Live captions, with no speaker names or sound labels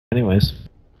Anyways.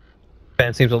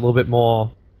 Ban seems a little bit more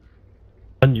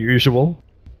unusual.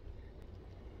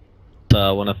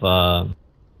 One of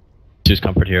Sue's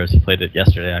comfort heroes. He played it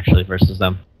yesterday actually versus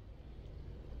them.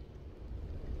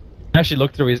 I actually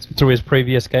looked through his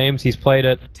previous games. He's played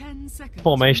it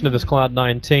formation of this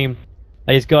Cloud9 team.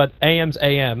 He's got AMs,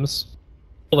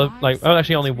 like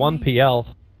actually only one PL,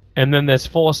 and then there's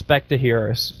 4 Spectre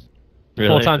heroes. Really?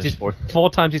 Four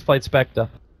times he's played Spectre.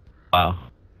 Wow.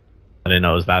 I didn't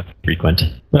know it was that frequent,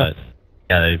 but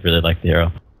yeah, they really like the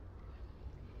hero.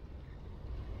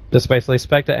 Just basically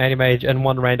Spectre, Anti-Mage, and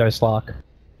 1 Rando Slark.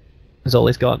 That's all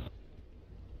he's got.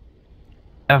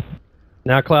 Yeah.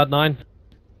 Now Cloud9.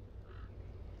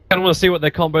 I don't want to see what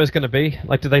their combo is going to be.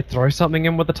 Like, do they throw something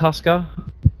in with the Tusker?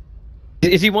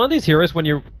 Is he one of these heroes when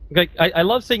you're... Like, I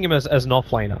love seeing him as an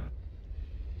offlaner.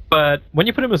 But when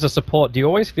you put him as a support, do you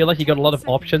always feel like you got a lot of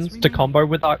options to combo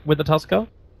with the Tusker?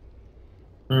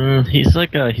 He's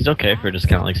like he's okay for just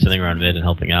kind of like sitting around mid and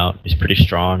helping out. He's pretty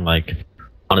strong, like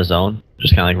on his own,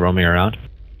 just kind of like roaming around.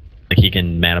 Like he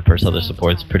can mana purse other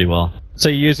supports pretty well. So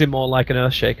you use him more like an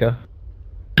Earthshaker?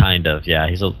 Kind of, yeah.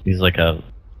 He's like a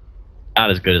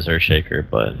not as good as Earthshaker,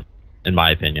 but in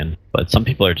my opinion. But some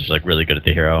people are just like really good at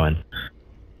the hero. And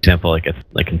for example,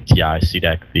 like in TI C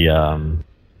deck, the I don't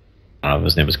know,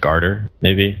 his name was Garter,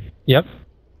 maybe. Yep.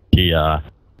 He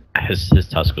his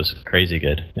Tusk was crazy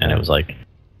good, and it was like.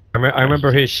 I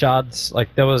remember his shards,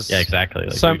 like there was... Yeah, exactly.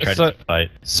 Like,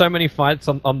 so many fights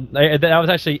on I was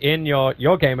actually in your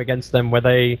game against them where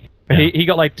he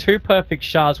got like 2 perfect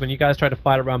shards when you guys tried to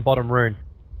fight around bottom rune.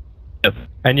 Yep.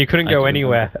 And you couldn't go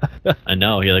anywhere. I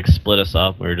know, he like split us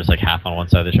up. We were just like half on one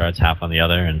side of the shards, half on the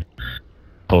other, and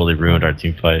totally ruined our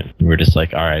team fight. We were just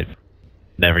like, alright,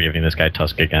 never giving this guy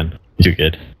Tusk again. Too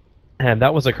good. And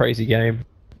that was a crazy game.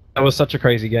 That was such a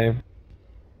crazy game.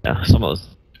 Yeah,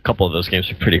 a couple of those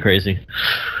games are pretty crazy.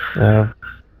 Yeah.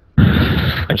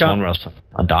 There's one where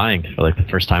I'm dying for like the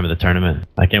first time of the tournament.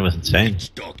 That game was insane.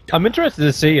 I'm interested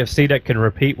to see if CDEC can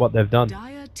repeat what they've done.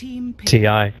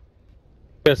 TI.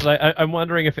 Because I'm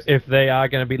wondering if they are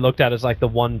going to be looked at as like the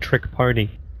one-trick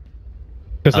pony.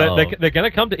 Because they're going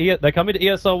to come to they're coming to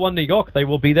ESL 1 New York. They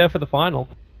will be there for the final.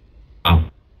 Oh.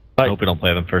 I hope we don't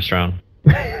play them first round.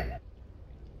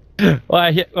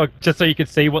 Well, just so you can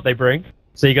see what they bring.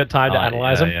 So you got time to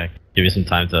analyze them. Yeah. Give you some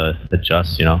time to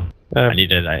adjust. You know, I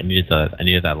needed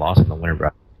that loss in the winter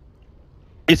bracket.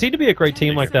 You seem to be a great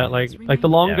team like that. Like the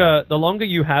longer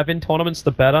you have in tournaments,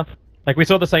 the better. Like we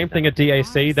saw the same thing at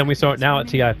DAC, then we saw it now at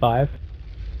TI5.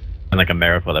 And like a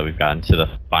miracle that we've gotten to the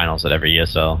finals at every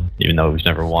ESL, even though we've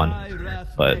never won.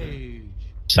 But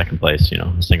second place, you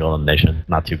know, single elimination,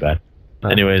 not too bad.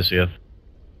 Anyways, we have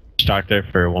Starter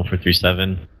for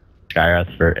 1437,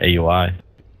 Skyrath for AUI.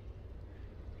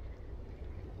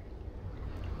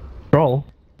 Control.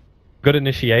 Good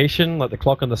initiation, like the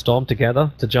clock and the storm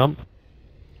together to jump.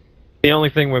 The only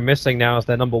thing we're missing now is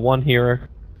their #1 hero.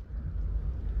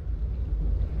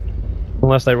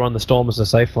 Unless they run the storm as a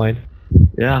safe lane.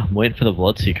 Yeah, I'm waiting for the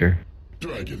Bloodseeker.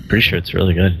 Pretty sure it's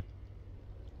really good.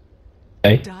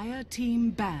 Okay. Dire team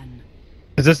ban.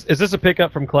 Is this a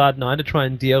pickup from Cloud9 to try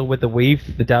and deal with the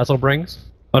weave the Dazzle brings?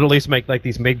 Or at least make like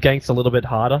these mid ganks a little bit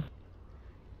harder?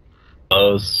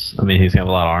 I mean, he's gonna have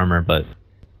a lot of armor, but I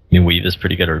mean, Weave is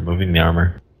pretty good at removing the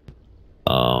armor.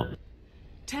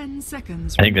 10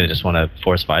 seconds. I think they just want to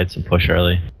force fights and push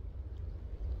early.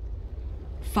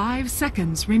 5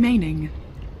 seconds remaining.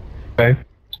 Okay.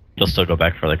 They'll still go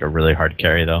back for like a really hard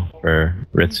carry though for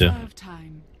Ritsu.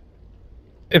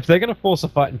 If they're gonna force a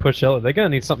fight and push early, they're gonna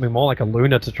need something more like a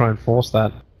Luna to try and force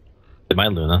that. They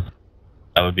might Luna.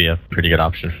 That would be a pretty good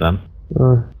option for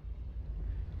them.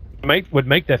 Would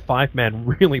make their 5-man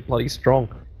really bloody strong.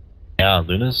 Yeah,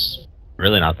 Luna's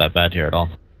really not that bad here at all.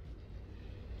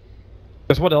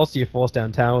 Because what else do you force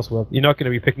down towers with? You're not going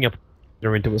to be picking up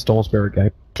into a Storm Spirit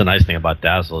game. The nice thing about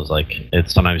Dazzle is like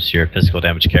it's sometimes your physical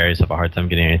damage carries have a hard time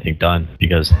getting anything done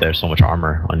because there's so much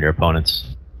armor on your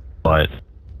opponents. But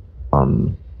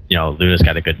you know, Luna's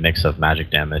got a good mix of magic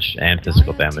damage and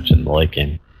physical damage in the late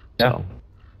game. So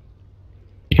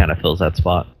he kind of fills that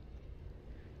spot.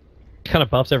 Kind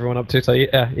of buffs everyone up too, so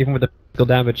yeah, even with the physical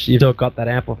damage, you've still got that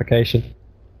amplification.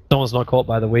 Someone's not caught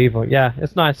by the Weaver. Yeah,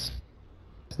 it's nice.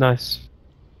 It's nice.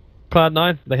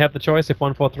 Cloud9, they have the choice if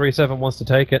 1437 wants to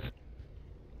take it.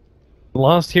 The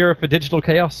last hero for Digital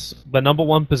Chaos, the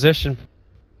 #1 position.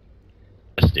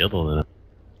 Steal the Luna.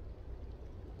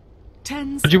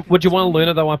 Would you want a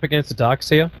Luna though up against a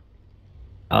Darkseer?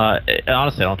 Honestly, I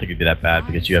don't think it'd be that bad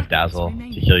because you have Dazzle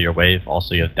to heal your wave.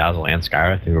 Also, you have Dazzle and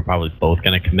Skyrath, who are probably both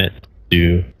going to commit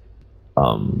to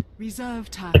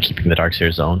Reserve time. like keeping the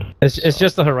Darkseer zoned. It's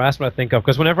just the harassment I think of,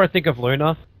 because whenever I think of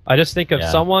Luna, I just think of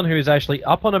someone who's actually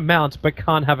up on a mount but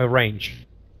can't have a range.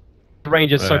 The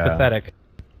range is so pathetic.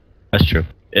 That's true.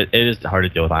 It is hard to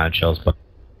deal with ion shells, but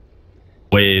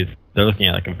they're looking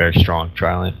at like a very strong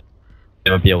tri-lane.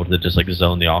 They might be able to just like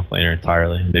zone the offlaner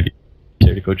entirely. Maybe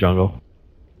to go jungle.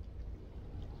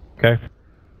 Okay.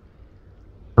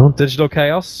 Well, Digital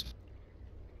Chaos.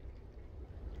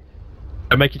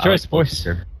 Make your choice, boys.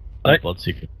 I like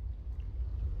Bloodseeker.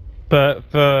 For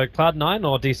Cloud9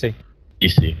 or DC?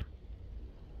 DC.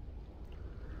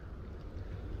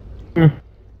 I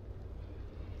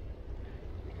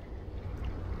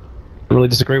really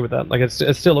disagree with that. Like, it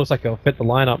still looks like it'll fit the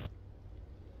lineup.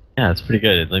 Yeah, it's pretty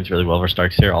good. It links really well for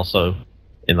Darkseer. Also,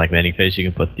 in like landing phase, you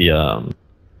can put the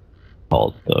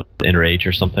called the enrage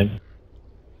or something.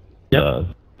 Yeah.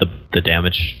 The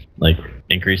damage like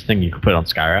increase thing you can put on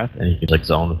Skywrath, and he can like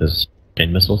zone with his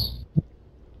chain missiles.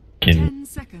 10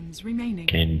 seconds remaining.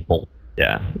 Chain bolt.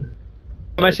 Yeah.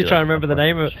 I'm actually trying to remember the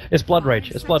name of it. It's Blood Rage.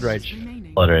 It's Blood Rage.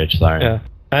 Blood Rage. Sorry. Yeah.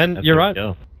 And you're right.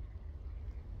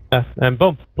 Yeah. And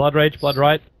boom, Blood Rage, Blood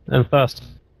Right, and Thirst.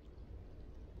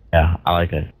 Yeah, I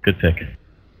like it. Good pick.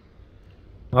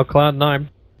 Well, Cloud9.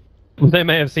 They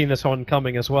may have seen this one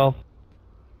coming as well.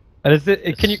 And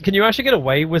can you actually get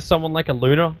away with someone like a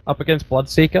Luna up against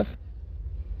Bloodseeker?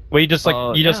 Where you just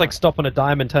like stop on a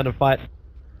dime and turn and fight?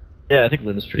 Yeah, I think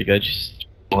Luna's pretty good. She's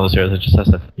one of those heroes that just has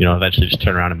to, eventually just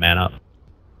turn around and man up.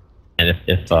 And if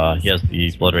he has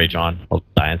the Blood Rage on, he'll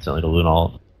die instantly to Luna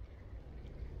ult.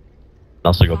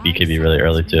 Also go BKB really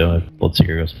early too if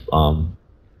Bloodseeker goes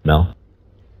Mel.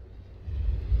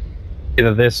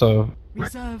 Either this or...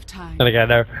 Reserve time. And again,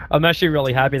 no, I'm actually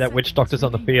really happy that Witch Doctor's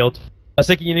on the field. I was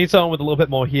thinking you need someone with a little bit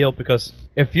more heal, because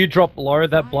if you drop low,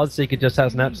 that Bloodseeker just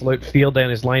has an absolute field down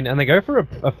his lane, and they go for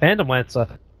a Phantom Lancer,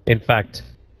 in fact.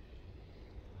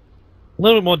 A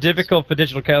little bit more difficult for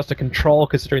Digital Chaos to control,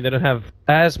 considering they don't have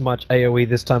as much AoE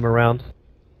this time around.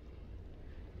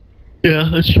 Yeah,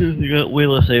 that's true. You got way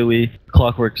less AoE.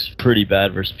 Clockwork's pretty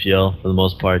bad versus PL for the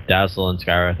most part. Dazzle and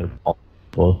Skywrath are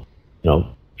both,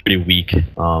 pretty weak.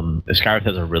 Skywrath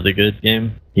has a really good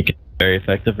game. He can be very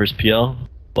effective versus PL,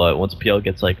 but once PL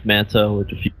gets like Manta or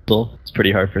Diffusal, it's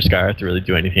pretty hard for Skywrath to really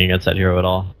do anything against that hero at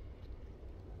all.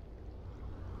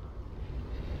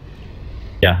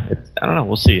 Yeah, I don't know.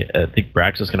 We'll see. I think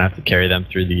Brax is gonna have to carry them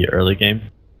through the early game,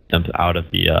 them out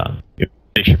of the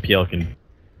make sure PL can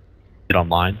get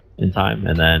online in time,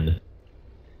 and then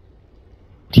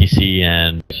TC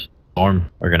and Storm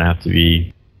are gonna have to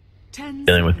be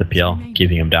dealing with the PL,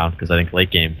 keeping him down, because I think late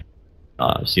game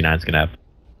C9 is gonna have a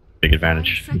big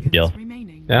advantage in PL.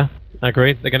 Yeah, I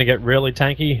agree. They're gonna get really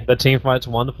tanky. The team fight's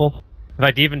wonderful. In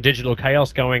fact, even Digital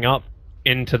Chaos going up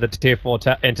into the tier 4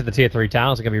 into the tier 3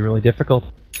 towers are gonna be really difficult.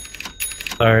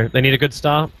 So they need a good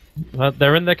start. But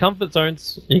they're in their comfort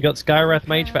zones. You got Skywrath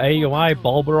Mage for AUI,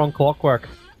 Bulber on Clockwork.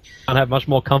 Can't have much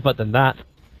more comfort than that.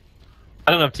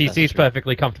 I don't know if TC's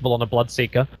perfectly comfortable on a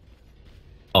Bloodseeker.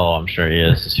 Oh, I'm sure he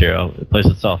is. This hero, it plays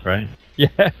itself, right? Yeah.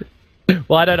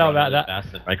 Well, I don't know about that.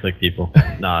 Fast and right-click people.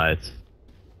 No, Are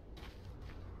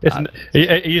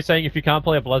you saying if you can't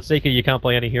play a Bloodseeker, you can't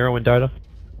play any hero in Dota?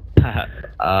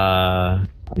 I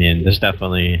mean, there's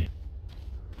definitely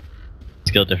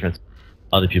skill difference.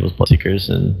 Other people's Bloodseekers,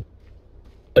 and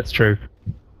that's true.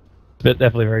 But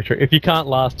definitely very true. If you can't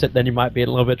last it, then you might be in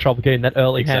a little bit of trouble getting that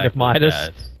early hand of Midas. Yeah,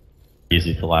 it's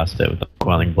easy to last it with the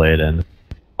Quelling Blade and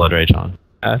Blood Rage on.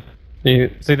 See,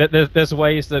 there's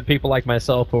ways that people like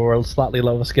myself who are slightly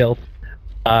lower skilled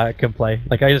can play.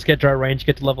 Like, I just get draw range,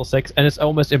 get to level 6, and it's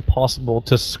almost impossible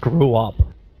to screw up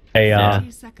a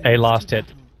last hit.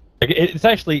 Like,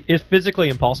 it's physically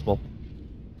impossible.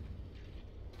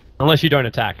 Unless you don't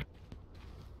attack.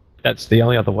 That's the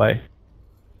only other way.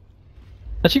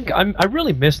 Actually, I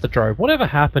really miss the Drove. Whatever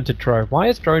happened to Drove? Why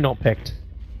is Drove not picked?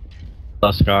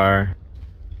 Tuskar,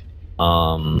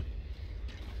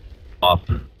 Up,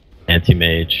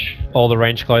 Anti-Mage, all the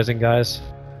range closing guys.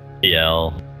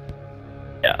 EL.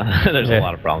 Yeah, there's a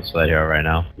lot of problems with that hero right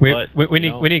now. We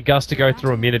need Gus to go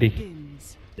through immunity.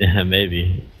 Yeah,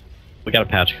 maybe. We got a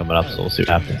patch coming up, so we'll see what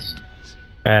happens.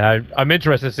 And I'm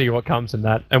interested to see what comes in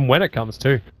that, and when it comes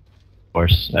too. Of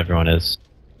course, everyone is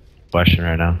question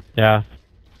right now. Yeah.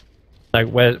 Like,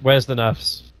 where's the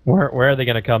nerfs? Where are they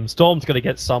going to come? Storm's going to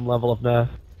get some level of nerf.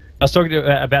 I was talking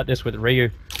about this with Ryu.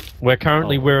 Where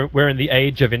currently we're in the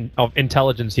age of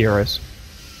intelligence heroes.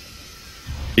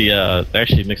 They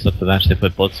actually mixed up the match. They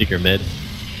put Bloodseeker mid,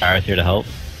 Barrett here to help,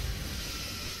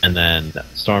 and then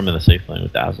Storm in the safe lane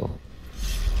with Dazzle.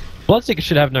 Bloodseeker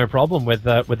should have no problem with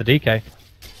the DK.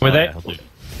 Yeah,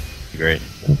 great.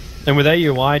 And with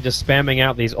AUI just spamming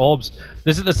out these orbs,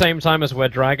 this is the same time as where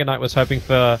Dragon Knight was hoping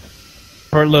for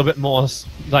a little bit more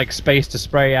like space to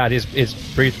spray out his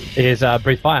breathe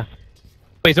fire.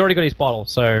 But he's already got his bottle,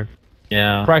 so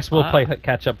yeah, Brax will play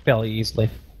catch up fairly easily.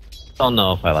 I don't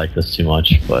know if I like this too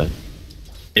much, but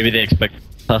maybe they expect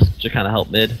Tusk to kind of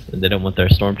help mid, and they don't want their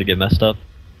Storm to get messed up.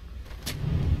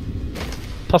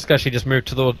 Tusk actually just moved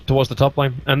towards the top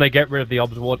lane, and they get rid of the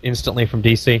Obs Ward instantly from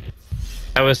DC.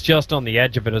 I was just on the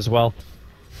edge of it as well.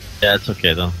 Yeah, it's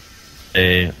okay though.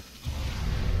 They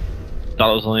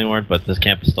thought it was only a ward, but this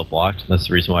camp is still blocked. That's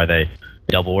the reason why they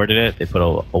double warded it. They put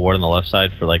a ward on the left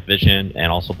side for like vision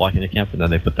and also blocking the camp, and then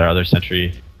they put their other sentry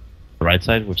on the right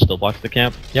side, which still blocks the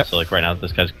camp. Yep. So like right now,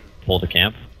 this guy's pull the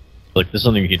camp. So, like this is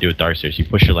something you can do with Darkstairs. You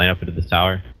push your lane up into the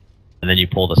tower, and then you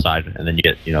pull the side, and then you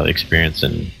get experience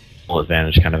and full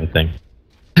advantage kind of a thing.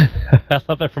 I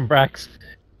love that from Brax.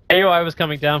 AOI was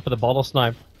coming down for the bottle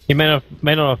snipe. He may not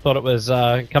have thought it was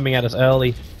coming out as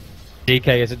early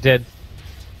DK as it did.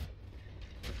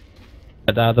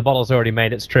 But the bottle's already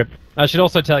made its trip. I should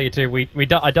also tell you too,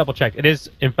 I double checked. It is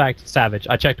in fact Savage.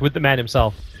 I checked with the man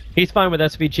himself. He's fine with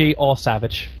SVG or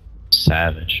Savage.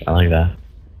 Savage, I like that.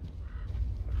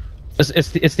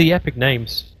 It's the epic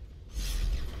names.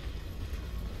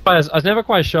 I was never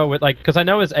quite sure with because I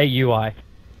know it's AUI.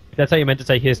 That's how you meant to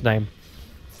say his name.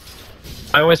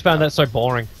 I always found that so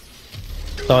boring.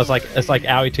 So I was like, it's like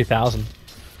Owie 2000.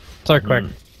 So quick.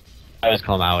 I always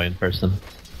call him Owie in person.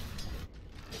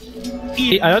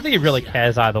 I don't think he really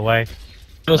cares either way.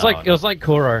 It was like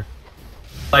Kuro.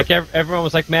 Like everyone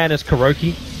was like, man, it's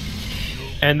Kuroki.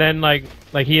 And then like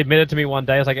he admitted to me one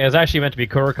day, it was actually meant to be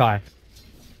Kurokai.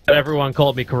 But everyone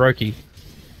called me Kuroki.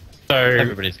 So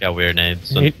everybody's got weird names,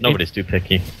 so nobody's too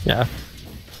picky. Yeah.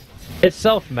 It's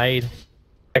self-made.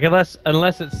 Like unless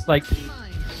it's like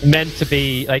meant to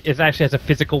be it actually has a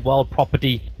physical world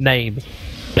property name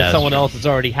that someone else has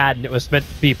already had, and it was meant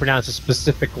to be pronounced a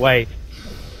specific way.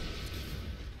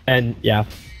 And yeah,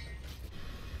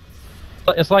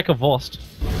 it's like a Vorst.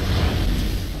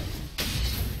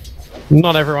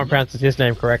 Not everyone pronounces his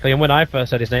name correctly, and when I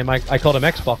first said his name, I called him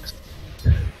Xbox.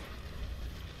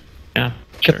 Yeah,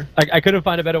 sure. I couldn't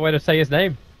find a better way to say his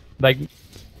name. Like,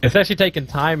 it's actually taken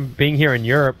time being here in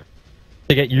Europe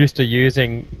to get used to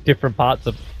using different parts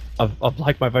of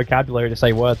like my vocabulary to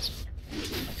say words.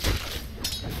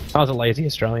 I was a lazy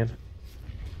Australian.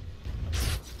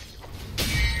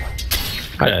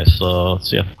 Okay, so let's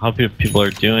see how people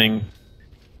are doing.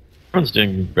 Everyone's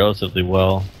doing relatively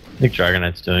well. I think Dragon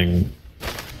Knight's doing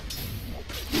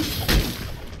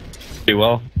pretty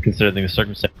well, considering the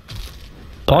circumstances.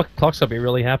 Clock's gonna be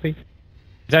really happy.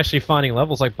 He's actually finding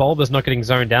levels, like Bulba's not getting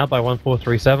zoned out by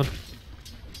 1437.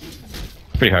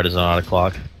 It's pretty hard to zone out a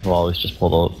clock. He'll always just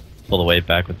pull the wave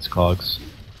back with his cogs.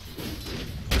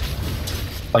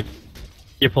 Like,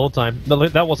 your pull time.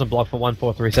 That wasn't blocked for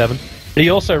 1437. But he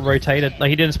also rotated,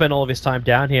 he didn't spend all of his time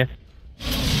down here.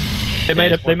 They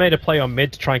made a play on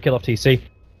mid to try and kill off TC.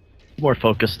 More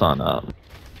focused on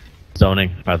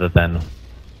zoning rather than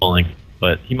pulling,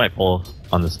 but he might pull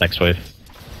on this next wave.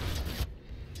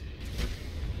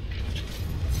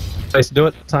 Place to do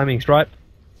it. Timing's right.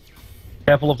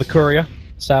 Careful of the courier.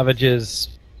 Savage is...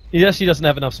 He actually doesn't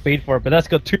have enough speed for it, but that's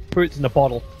got 2 boots in a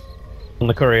bottle on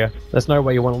the courier. There's no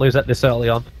way you want to lose that this early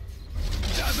on.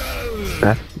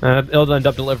 It'll end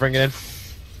up delivering it in.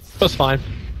 It was fine.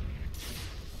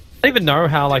 I don't even know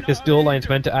how this dual lane's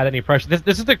meant to add any pressure.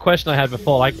 This is the question I had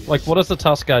before. Like what does the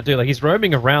Tusker do? He's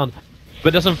roaming around, but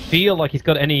it doesn't feel like he's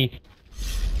got any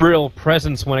real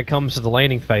presence when it comes to the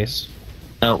laning phase.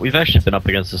 No, we've actually been up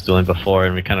against this dueling before,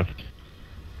 and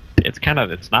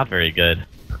it's not very good.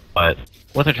 But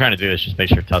what they're trying to do is just make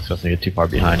sure Tusk doesn't get too far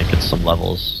behind and gets some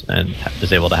levels and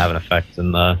is able to have an effect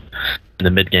in the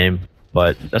mid game.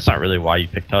 But that's not really why you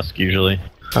pick Tusk usually.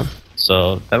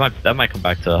 So that might come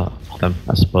back to them,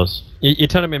 I suppose. You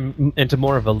turn him into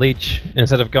more of a leech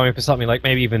instead of going for something like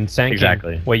maybe even Sanking,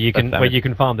 exactly, where you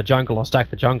can farm the jungle or stack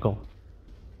the jungle.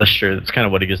 That's true. That's kind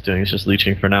of what he is doing. He's just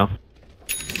leeching for now.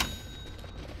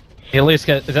 He at least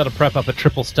is able to prep up a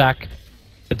triple stack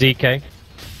for DK.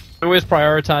 Who is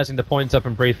prioritizing the points up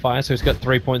in Breathe Fire, so he's got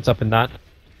 3 points up in that.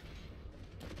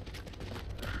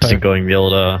 So going the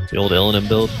old Illidan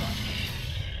build.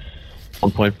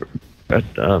 1 point for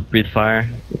Breathe Fire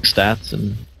stats,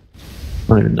 and I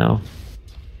don't even know.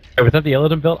 Oh, was that the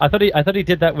Illidan build? I thought he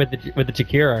did that with the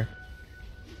Jakiro.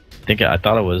 I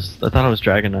thought it was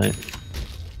Dragon Knight.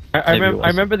 I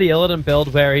remember the Illidan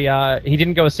build where he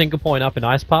didn't go a single point up in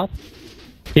Ice Path.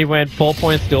 He went 4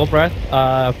 points Dual Breath,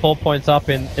 4 points up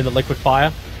in the Liquid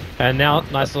Fire, And now,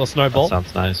 nice little snowball. That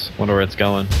sounds nice. Wonder where it's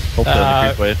going. Hopefully on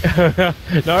the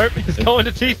creep wave. Nope, it's going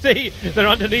to TC. They're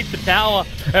underneath the tower,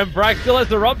 and Brack still has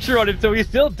the rupture on him, so he's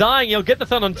still dying. He'll get the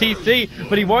sun on TC,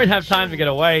 but he won't have time to get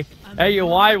away.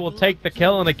 AUI will take the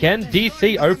kill, and again,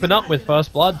 DC open up with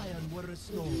first blood.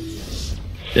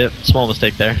 Yep, small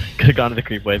mistake there. Could have gone to the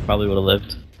creep wave, probably would have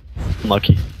lived.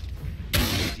 Unlucky.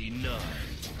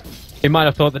 He might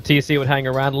have thought that TC would hang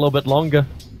around a little bit longer,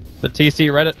 but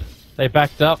TC read it. They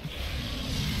backed up.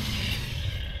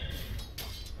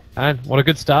 And what a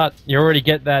good start. You already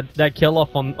get that kill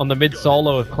off on the mid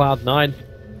solo of Cloud9.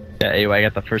 Yeah, anyway, I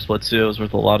got the first blood too. It was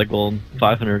worth a lot of gold,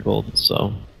 500 gold,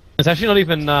 so... It's actually not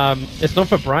even, it's not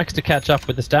for Brax to catch up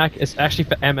with the stack, it's actually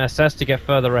for MSS to get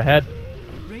further ahead.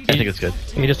 I think it's good.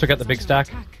 He just took out the big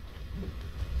stack.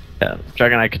 Yeah,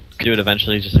 Dragon Eye could do it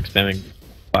eventually, just like spamming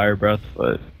Fire Breath,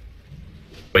 but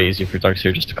way easier for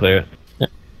Darkseer just to clear it. Yeah.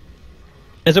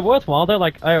 Is it worthwhile though?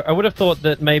 Like, I would have thought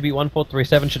that maybe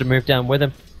 1437 should have moved down with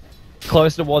him.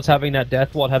 Closer towards having that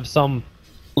Death Ward have some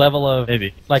level of,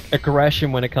 maybe, like,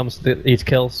 aggression when it comes to these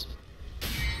kills.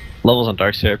 Levels on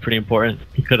Darkseer are pretty important.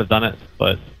 He could have done it,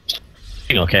 but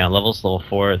okay on levels, level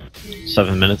 4,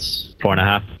 7 minutes,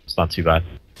 4.5, it's not too bad.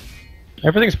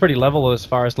 Everything's pretty level as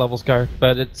far as levels go,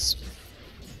 but it's...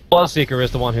 Bloodseeker is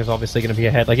the one who's obviously going to be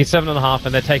ahead. Like, he's 7.5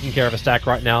 and they're taking care of a stack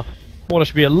right now. Water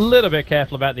should be a little bit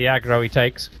careful about the aggro he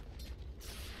takes.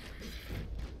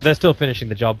 They're still finishing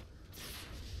the job.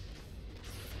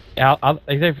 They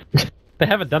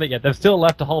haven't done it yet. They've still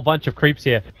left a whole bunch of creeps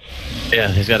here. Yeah,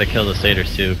 he's got to kill the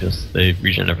satyrs too, because they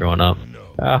regen everyone up.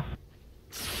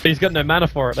 He's got no mana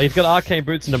for it. He's got arcane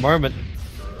boots in a moment.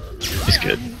 He's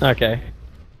good. Okay.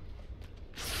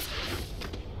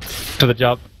 To the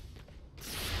job.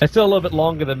 It's still a little bit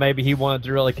longer than maybe he wanted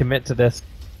to really commit to this.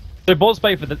 They bought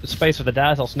space for the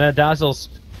Dazzle, so now Dazzle's...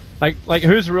 Like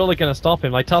who's really going to stop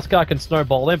him? Like, Tuskar can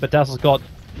snowball in, but Dazzle's got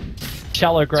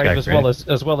Shallow Grave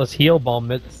as well as Heal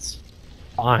Bomb. It's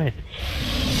fine.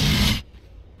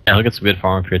 Yeah, he'll get some good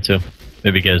farm up here too.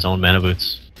 Maybe get his own mana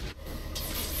boots.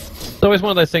 It's always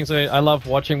one of those things that I love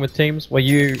watching with teams, where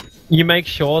you make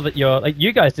sure that you're... Like,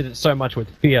 you guys did it so much with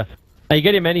Fear. Now, you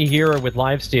get him any hero with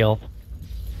lifesteal.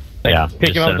 Yeah,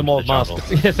 pick him up the Mauled Mask.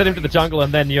 Send him to the jungle,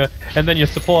 and then your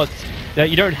supports.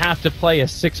 You don't have to play a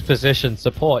 6-position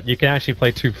support. You can actually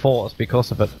play 2 4s because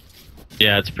of it.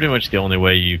 Yeah, it's pretty much the only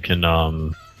way you can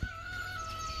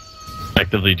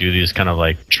effectively do these kind of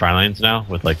like tri-lanes now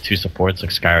with like 2 supports like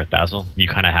Skyreth Dazzle. You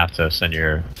kind of have to send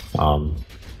your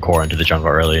core into the jungle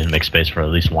early and make space for at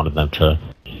least one of them to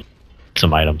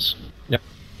some items. Yep.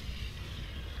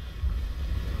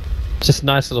 Just a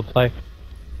nice little play.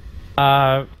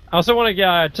 I also want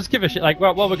to just give a shit. Like,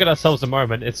 well, we've got ourselves a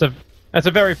moment. It's a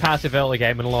very passive early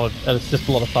game and it's just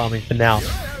a lot of farming for now.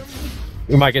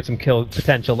 We might get some kill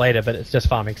potential later, but it's just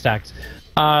farming stacks.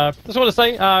 Just want to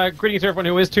say greetings to everyone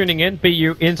who is tuning in, be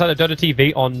you inside of Dota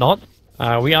TV or not.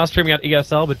 We are streaming out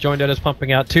ESL, but Join Dota's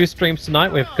pumping out 2 streams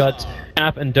tonight. We've got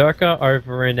App and Durka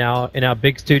over in our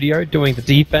big studio doing the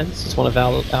defense. It's one of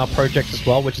our projects as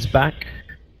well, which is back.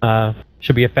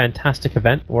 Should be a fantastic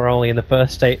event. We're only in the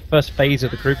first phase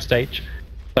of the group stage.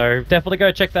 So definitely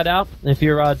go check that out. If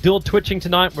you're dual twitching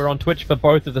tonight, we're on Twitch for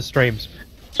both of the streams.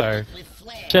 So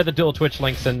share the dual Twitch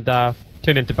links and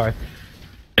tune into both.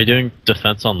 Are you doing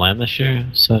defense on land this year?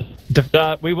 So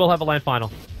we will have a land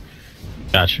final.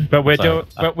 Gotcha. But we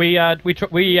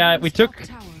took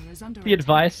the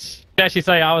advice. I actually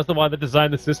say I was the one that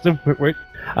designed the system,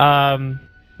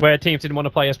 where teams didn't want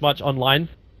to play as much online.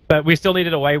 But we still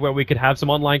needed a way where we could have some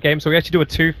online games, so we actually do a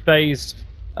 2-phase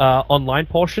online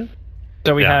portion.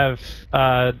 So we have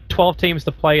 12 teams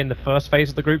to play in the first phase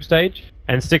of the group stage,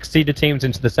 and 6 seeded teams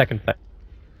into the second phase.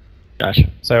 Gotcha.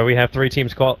 So we have 3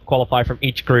 teams qualify from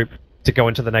each group to go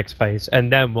into the next phase, and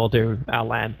then we'll do our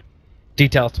LAN.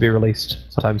 Details to be released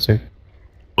sometime soon.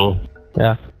 Cool.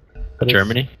 Yeah.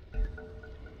 Germany?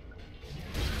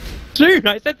 Soon!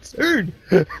 I said soon!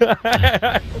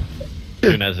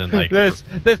 Soon as in like... There's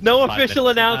no official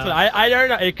announcement. I don't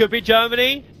know. It could be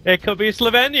Germany. It could be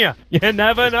Slovenia. You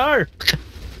never know.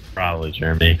 Probably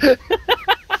Germany.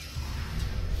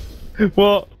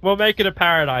 We'll make it a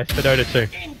paradise for Dota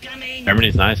 2.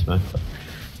 Germany's nice, man.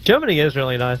 Germany is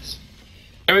really nice.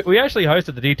 We actually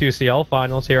hosted the D2CL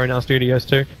finals here in our studios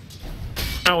too.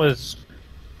 That was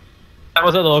a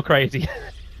little crazy.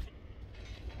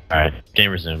 Alright,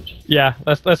 game resumed. Yeah,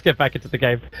 let's get back into the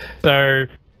game. So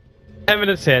 10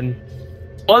 minutes in,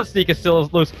 Bloodseeker still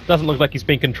doesn't look like he's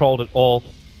being controlled at all.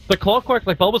 The clockwork,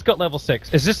 like Bulba's got level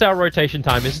 6. Is this our rotation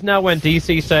time? Is this now when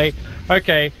DC say,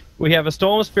 okay, we have a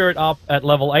Storm Spirit up at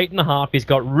level 8.5. He's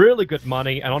got really good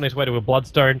money and on his way to a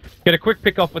Bloodstone. Get a quick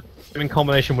pick off with him in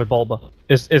combination with Bulba.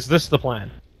 Is this the plan?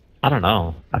 I don't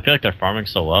know. I feel like they're farming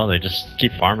so well. They just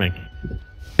keep farming.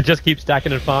 It just keeps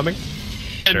stacking and farming.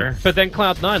 Sure. But then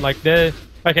Cloud9, like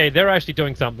they're actually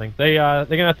doing something. They're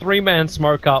gonna 3-man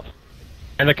smoke up,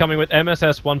 and they're coming with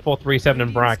MSS 1437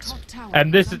 and Brax.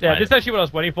 And this is actually what I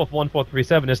was waiting for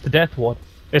 1437. Is the Death Ward.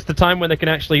 It's the time when they can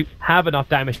actually have enough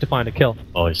damage to find a kill.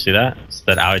 Oh, you see that? It's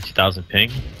that Aoi 2000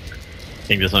 ping.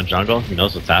 Ping this on jungle. He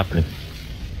knows what's happening.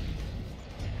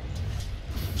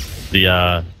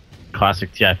 The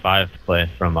classic TI5 play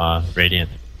from Radiant.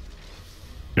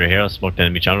 Your hero smoked the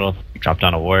enemy jungle, drop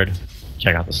down a ward,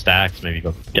 check out the stacks, maybe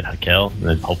go get a kill, and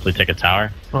then hopefully take a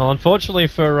tower. Well, unfortunately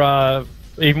for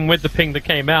even with the ping that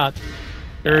came out,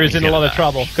 there is in a lot of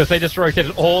trouble because they just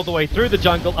rotated all the way through the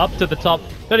jungle up to the top.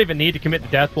 Don't even need to commit the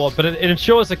Death Ward, but it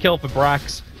ensures a kill for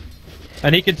Brax.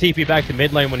 And he can TP back to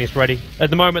mid lane when he's ready.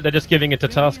 At the moment, they're just giving it to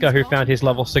Tusker, who found his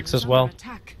level 6 as well.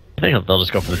 I think they'll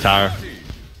just go for the tower.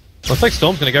 Looks like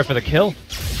Storm's gonna go for the kill.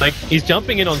 Like, he's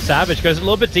jumping in on Savage, goes a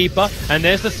little bit deeper, and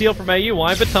there's the seal from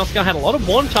AUI, but Tusker had a lot of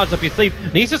Warm Charge up his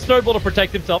sleeve, needs a snowball to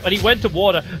protect himself, and he went to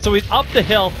water, so he's up the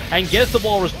hill, and gets the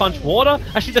Walrus Punch water.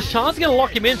 Actually, the Shard's gonna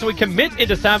lock him in, so he commits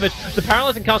into Savage. The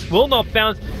Paralyzing Cast will not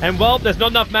bounce, and well, there's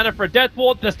not enough mana for a Death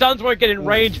Ward, the stuns won't get in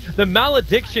range, the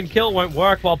Malediction kill won't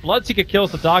work, while Bloodseeker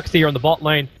kills the Darkseer on the bot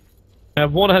lane.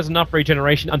 Water has enough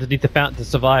regeneration underneath the fountain to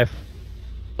survive.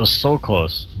 It was so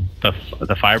close.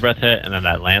 The Fire Breath hit, and then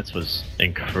that Lance was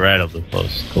incredibly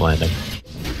close to landing.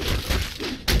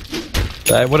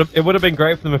 It would have been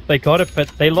great for them if they got it, but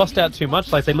they lost out too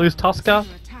much. Like, they lose Tusker,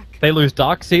 they lose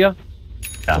Darkseer.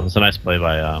 Yeah, it was a nice play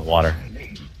by Water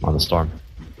on the Storm.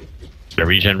 The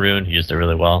regen rune, he used it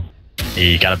really well.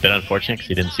 He got a bit unfortunate because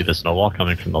he didn't see the snowball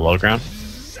coming from the low ground.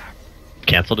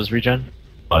 Cancelled his regen,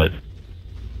 but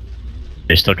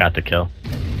they still got the kill.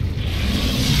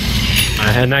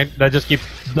 And they just keep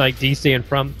like DC in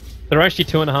front. They're actually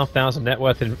 2,500 net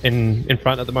worth in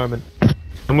front at the moment.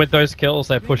 And with those kills,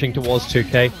 they're pushing towards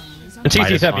 2k. And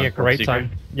TC's having a great time.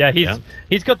 Yeah,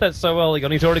 he's got that so early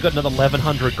on. He's already got another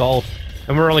 1,100 gold.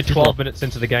 And we're only 12 minutes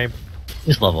into the game.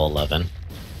 He's level 11.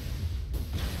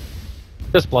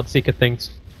 Just Bloodseeker things.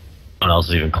 No one else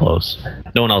is even close.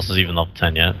 No one else is even level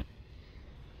 10 yet.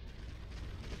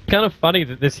 Kind of funny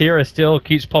that this hero still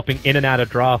keeps popping in and out of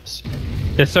drafts.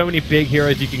 There's so many big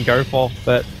heroes you can go for,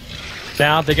 but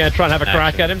now they're going to try and have a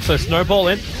crack at him, so Snowball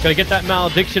in. Going to get that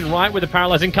Malediction right with the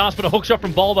Paralyzing Cast, but a hookshot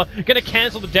from Bulba. Going to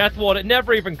cancel the Death Ward. It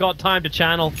never even got time to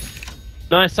channel.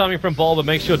 Nice timing from Bulba,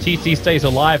 make sure TC stays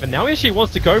alive, and now he actually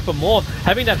wants to go for more.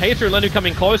 Having that haste through Lennu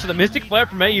coming closer, the Mystic Flare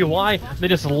from AUI, they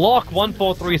just lock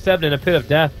 1437 in a pit of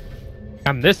death.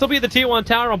 And this will be the tier 1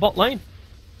 tower on bot lane.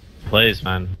 Plays,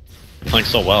 man. Playing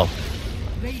so well.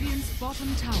 Radiant's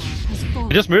bottom tower has fallen.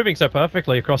 They're just moving so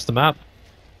perfectly across the map.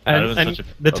 And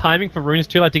the timing for runes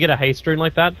too, like to get a haste rune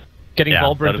like that, getting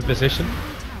Bulba into position.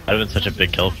 That would have been such a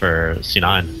big kill for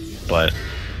C9, but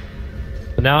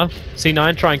now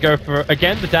C9 try and go for,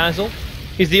 again, the Dazzle.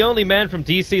 He's the only man from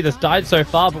DC that's died so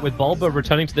far, but with Bulba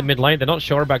returning to the mid lane, they're not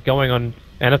sure about going on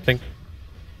anything.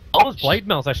 Bulba's Blade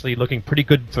Mail's actually looking pretty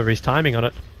good for his timing on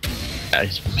it. Yeah,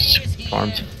 he's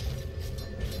farmed.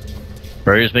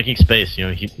 Barrier's making space, you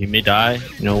know, he may die,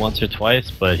 you know, once or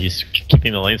twice, but he's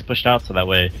keeping the lanes pushed out, so that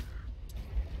way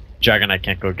Dragon Knight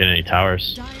can't go get any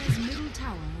towers.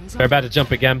 They're about to jump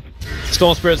again.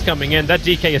 Storm Spirit's coming in, that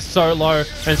DK is so low,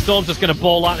 and Storm's just going to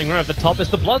ball lightning right over the top.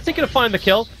 It's the Bloodseeker to find the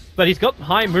kill, but he's got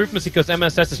high movements because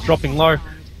MSS is dropping low.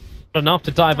 Not enough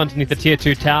to dive underneath the tier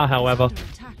 2 tower, however.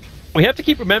 We have to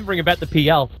keep remembering about the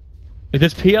PL.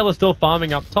 This PL is still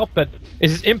farming up top, but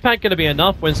is his impact going to be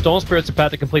enough when Storm Spirit's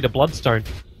about to complete a Bloodstone?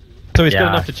 So he's good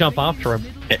enough to jump after him.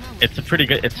 It's a pretty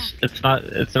good.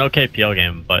 It's an okay PL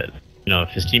game, but you know if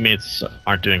his teammates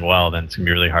aren't doing well, then it's gonna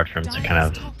be really hard for him to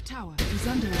kind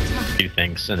of do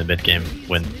things in the mid game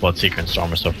when Bloodseeker and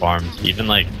Storm are so farmed. Even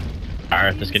like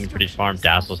Aerith is getting pretty farmed.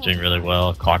 Dazzle's doing really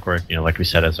well. Clockwork, you know, like we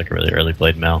said, has like a really early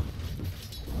Blade Mail.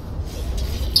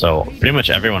 So pretty much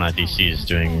everyone at DC is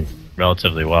doing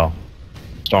relatively well.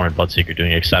 Storm and Bloodseeker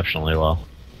doing exceptionally well.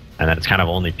 And then it's kind of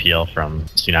only PL from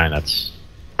C9 that's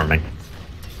farming.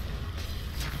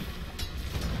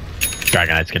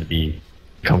 Dragon Knight's going to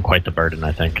become quite the burden,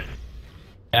 I think.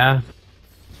 Yeah.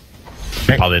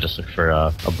 Probably just look for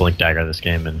a Blink Dagger this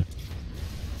game and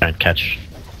try and catch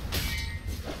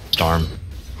Storm.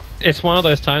 It's one of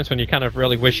those times when you kind of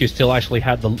really wish you still actually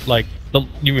had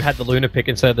you had the Luna pick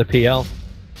instead of the PL.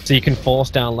 So you can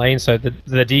force down lane so the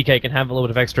DK can have a little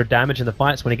bit of extra damage in the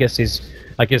fights when he gets his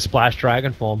Splash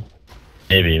Dragon form.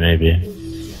 Maybe.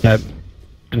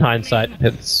 in hindsight.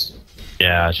 It's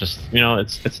Yeah, it's just,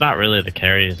 it's not really the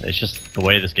carry. It's just the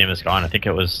way this game has gone. I think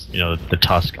it was, the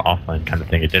Tusk offline kind of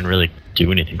thing. It didn't really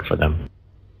do anything for them.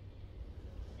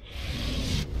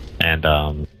 And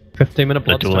 15-minute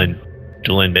the Bloodstone.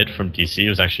 dueling mid from DC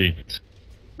was actually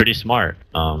pretty smart.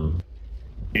 I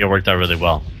think it worked out really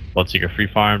well. Bloodseeker free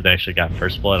farm. They actually got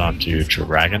first blood onto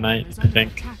Dragon Knight, I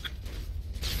think.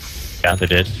 Yeah, they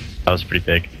did. That was pretty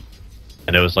big.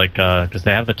 And it was like, because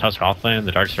they have the Tusk offlane,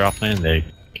 the Darkseer offlane, they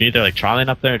can either like tri lane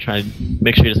up there and try and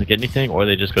make sure he doesn't get anything, or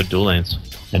they just go dual lanes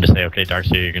and just say, okay,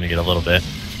 Darkseer, you're going to get a little bit,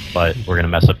 but we're going to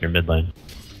mess up your mid lane.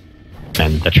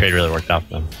 And the trade really worked out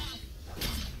for them.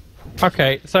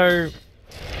 Okay, so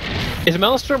is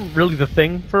Maelstrom really the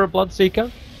thing for a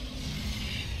Bloodseeker?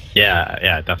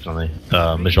 Yeah, definitely.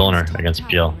 The Mjolnir against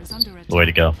PL, the way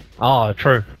to go. Oh,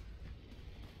 true.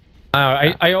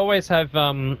 I always have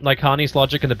like Harney's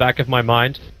logic in the back of my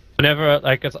mind. Whenever,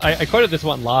 like, I quoted this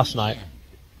one last night.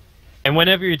 And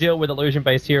whenever you deal with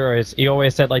illusion-based heroes, he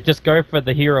always said, like, just go for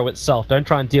the hero itself. Don't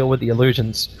try and deal with the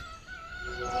illusions.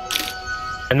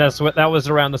 And that was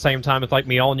around the same time as like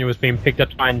Mjolnir was being picked up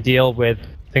to try and deal with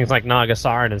things like Naga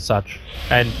Siren and such,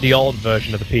 and the old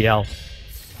version of the PL.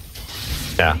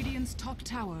 Yeah. Radiant's top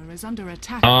tower is under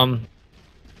attack.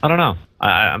 I don't know.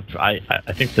 I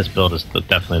think this build is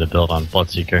definitely the build on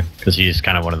Bloodseeker, because he's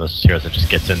kind of one of those heroes that just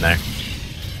gets in there.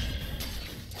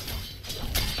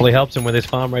 Probably helps him with his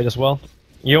farm rate as well.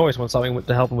 You always want something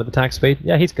to help him with attack speed.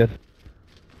 Yeah, he's good.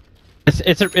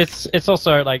 It's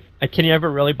also like, can you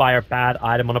ever really buy a bad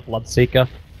item on a Bloodseeker?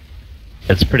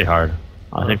 It's pretty hard.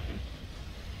 I think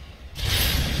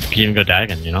you can even go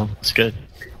Dagon, it's good.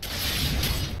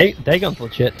 Hey, Dagon's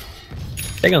legit.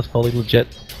 Dagon's fully legit.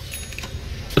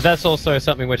 But that's also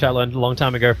something which I learned a long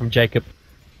time ago from Jacob.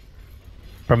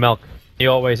 From Melk. He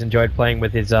always enjoyed playing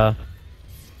with his Dagon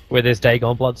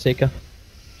Bloodseeker.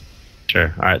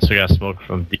 Sure. Alright, so we got smoke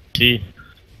from DT.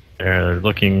 They're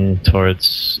looking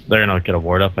towards... They're gonna get a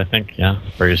ward up, I think. Yeah,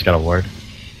 Burger's got a ward.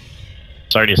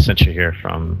 It's already a sentry here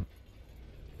from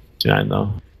Cloud9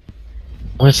 though.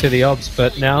 Let's see the odds,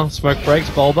 but now smoke breaks.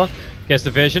 Bulba gets the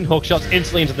vision. Hook shots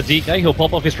instantly into the DK. He'll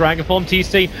pop off his Dragon Form.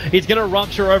 TC, he's going to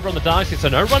rupture over on the dark side, so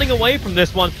no running away from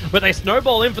this one, but they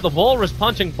snowball in for the Walrus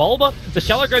punching Bulba. The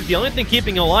Shallow Grave's the only thing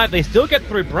keeping him alive. They still get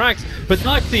through Brax, but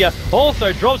Darkseer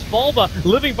also drops Bulba,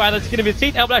 living by the skin of his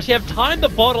teeth, able to actually have timed the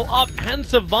bottle up and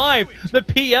survive. The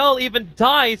PL even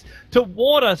dies to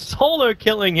water, solo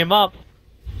killing him up.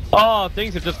 Oh,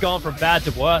 things have just gone from bad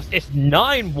to worse. It's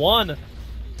 9-1.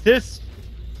 This...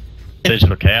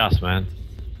 Digital chaos, man.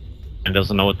 And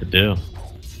doesn't know what to do.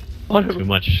 Too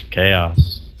much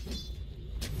chaos.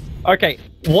 Okay,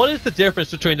 what is the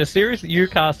difference between the series that you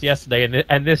cast yesterday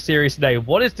and this series today?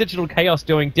 What is Digital Chaos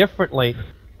doing differently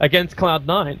against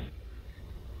Cloud9?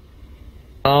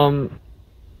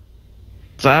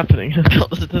 What's happening?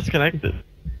 It's disconnected.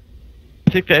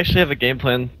 I think they actually have a game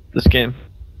plan this game.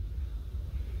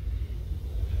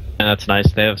 And that's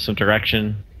nice. They have some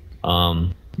direction.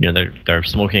 They're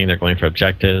smoking, they're going for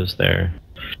objectives,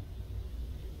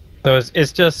 So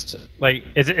it's just, like,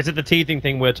 is it the teething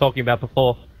thing we were talking about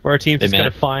before, where a team's just going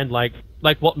to find, like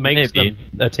what makes them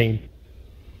a team?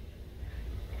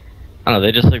 I don't know,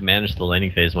 they just, like, manage the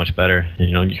laning phase much better. You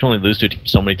can only lose to a team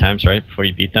so many times, right, before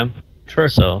you beat them. True.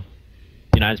 So,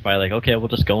 Cloud9's probably like, okay, we'll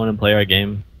just go in and play our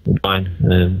game, fine.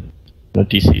 And then,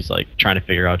 DC's, like, trying to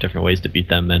figure out different ways to beat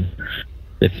them, and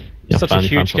if... It's such a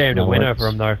huge game to win over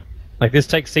them, though. Like, this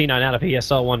takes C9 out of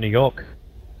ESL 1 New York.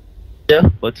 Yeah,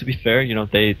 but to be fair,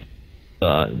 they...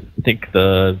 I think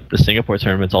the Singapore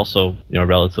tournament's also,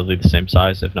 relatively the same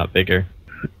size, if not bigger,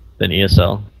 than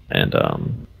ESL. And,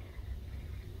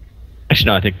 actually,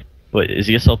 no, I think... Wait, is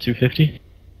ESL 250?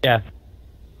 Yeah.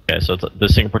 Okay, so the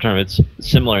Singapore tournament's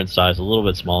similar in size, a little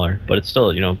bit smaller, but it's still,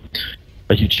 a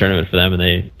huge tournament for them, and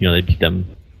they beat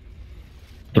them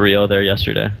 3-0 there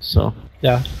yesterday, so...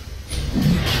 Yeah.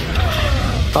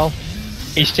 Well,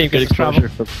 each team gets exposure.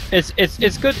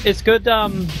 It's good.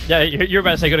 Yeah, you're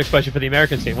about to say good exposure for the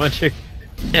American team, weren't you?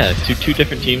 Yeah, two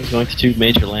different teams going to two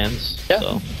major lands. Yeah.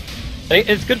 So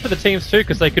it's good for the teams too,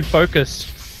 because they can focus.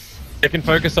 They can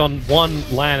focus on one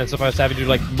land as opposed to having to do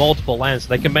like multiple lands. So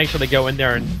they can make sure they go in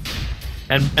there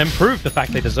and prove the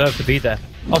fact they deserve to be there.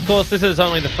 Of course, this is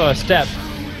only the first step.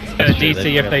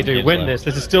 DC, if they do win this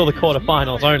is still the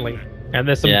quarterfinals only, and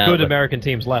there's some good American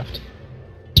teams left.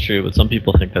 True, but some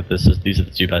people think that these are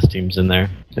the two best teams in there,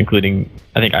 including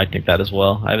I think that as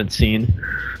well. I haven't seen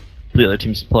the other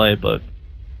teams play, but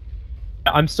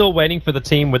I'm still waiting for the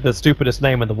team with the stupidest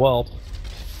name in the world,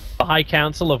 the High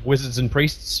Council of Wizards and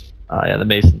Priests. Yeah, the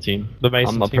Mason team. The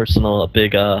Mason I'm team.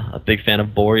 A big fan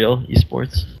of Boreal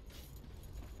Esports.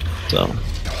 So.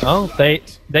 Oh, they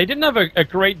didn't have a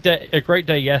great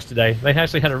day yesterday. They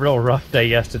actually had a real rough day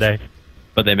yesterday.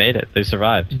 But they made it. They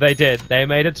survived. They did. They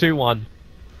made it 2-1. That's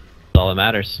all that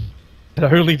matters.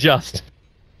 Only just.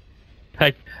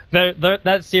 Like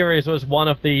that series was one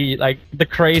of the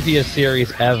craziest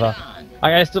series ever.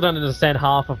 I still don't understand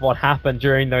half of what happened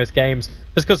during those games,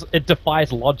 just because it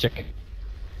defies logic.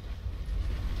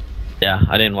 Yeah,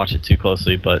 I didn't watch it too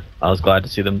closely, but I was glad to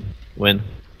see them win.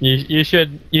 You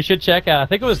should check out. I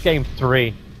think it was Game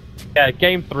 3. Yeah,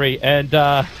 Game 3, and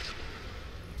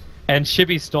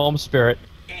Shibby Storm Spirit.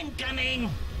 Incoming.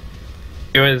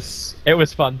 It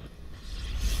was fun.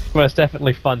 It was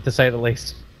definitely fun, to say the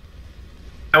least.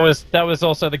 That was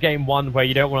also the Game 1 where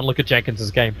you don't want to look at Jenkins'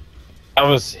 game. That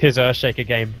was his Earthshaker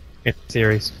game in the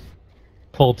series.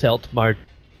 Full tilt mode.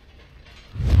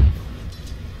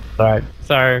 Alright,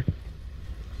 so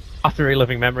after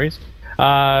reliving memories.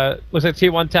 Looks like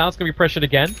Tier 1 Town's gonna be pressured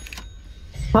again.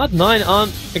 Cloud9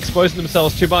 aren't exposing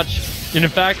themselves too much. And in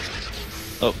fact,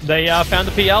 they found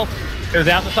the PL. It was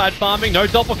out the side farming, no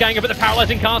doppelganger, but the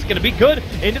paralyzing cast gonna be good.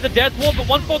 Into the death wall, but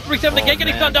 1437 again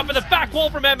getting stunned up in the back wall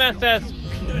from MSS.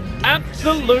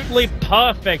 Absolutely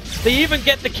perfect. They even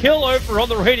get the kill over on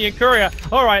the Radiant Courier.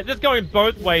 Alright, this is going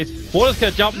both ways. Water's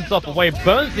gonna jump himself away,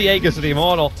 burns the Aegis of the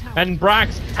Immortal, and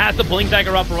Brax has the Blink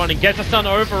Dagger up and running, gets a stun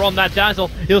over on that Dazzle.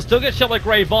 He'll still get Shovel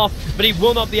Grave off, but he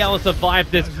will not be able to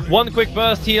survive this. One quick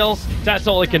burst heal, that's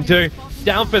all he can do.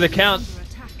 Down for the count.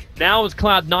 Now it's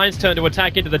Cloud9's turn to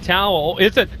attack into the tower, or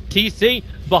is it TC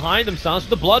behind them? Starts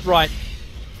with the Blood Right.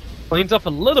 Cleans up a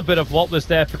little bit of what was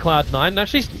there for Cloud9, and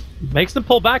actually makes them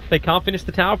pull back. They can't finish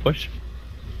the tower push.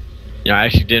 You know, I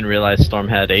actually didn't realize Storm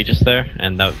had Aegis there,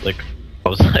 and that I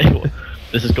was like, well,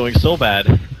 this is going so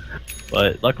bad.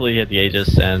 But luckily he had the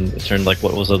Aegis, and it turned what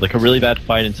was a really bad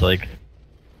fight into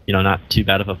not too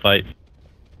bad of a fight.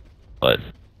 But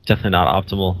definitely not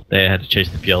optimal. They had to chase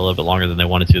the PL a little bit longer than they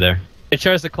wanted to there. It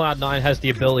shows that Cloud9 has the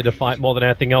ability to fight more than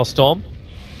anything else, Storm.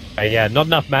 Yeah, not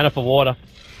enough mana for water.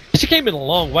 She came in a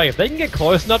long way. If they can get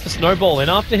close enough to snowball in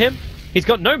after him, he's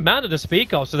got no mana to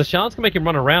speak of, so the Shards can make him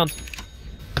run around.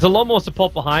 There's a lot more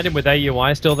support behind him with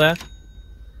AUI still there.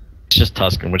 It's just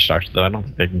Tusk and Witch Doctor, though. I don't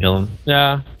think they can kill him.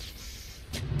 Yeah.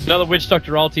 Another Witch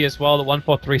Doctor ulti as well that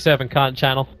 1437 can't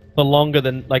channel for longer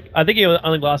than, I think he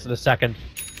only lasted a second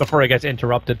before he gets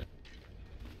interrupted.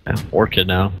 Yeah, Orchid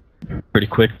now. Pretty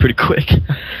quick.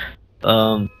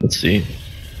 Let's see.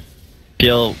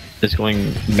 PL is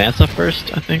going Manta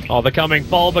first, I think. Oh, they're coming.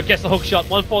 Ball, but gets the hook shot.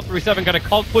 1437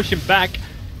 gonna push him back.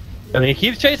 I mean, he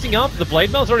keeps chasing up. The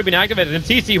Blade Mail's already been activated, and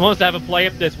TC wants to have a play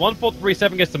at this.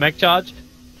 1437 gets the mech charge.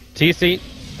 TC,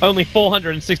 only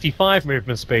 465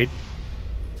 movement speed.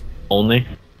 Only?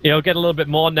 He'll get a little bit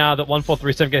more now that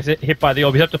 1437 gets hit by the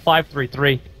orb. He's up to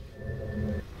 533.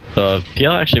 The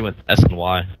PL actually went S and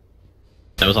Y.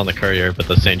 That was on the courier, but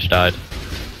the Sage died.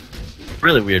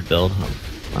 Really weird build.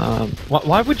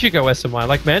 Why would you go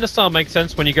SMY? Mana Style makes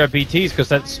sense when you go BTs, because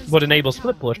that's what enables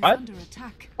split push, right?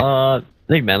 I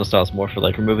think Mana Style is more for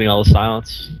removing all the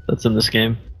silence that's in this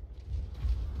game.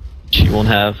 He's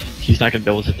not going to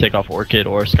be able to take off Orchid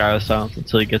or Skylar silence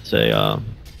until he gets a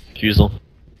Fusel.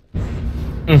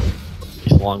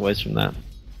 He's a long ways from that.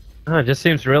 It just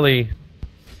seems really...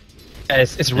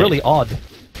 It's really odd.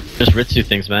 Just Ritsu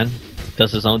things, man.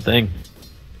 Does his own thing.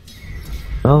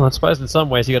 Well, I suppose in some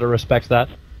ways you gotta respect that.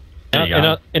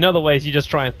 In other ways, you just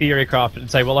try and theory craft it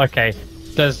and say, well, okay,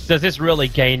 does this really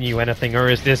gain you anything, or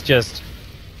is this just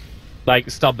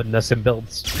stubbornness in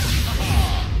builds?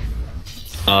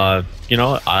 I'm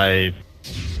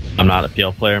not a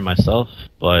PL player myself,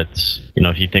 but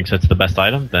if he thinks it's the best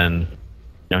item, then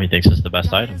he thinks it's the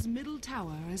best item. Middle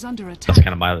tower is under attack. That's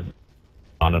kind of my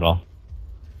on it all.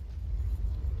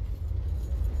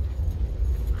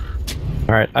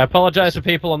 Alright, I apologize for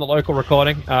people on the local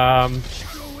recording.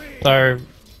 So, if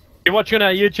you're watching on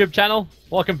our YouTube channel,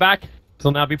 welcome back. This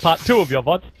will now be part 2 of your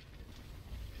VOD.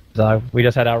 So, we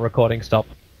just had our recording stop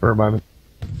for a moment.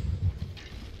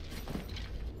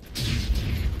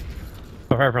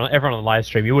 For everyone on the live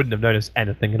stream, you wouldn't have noticed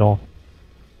anything at all.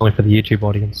 Only for the YouTube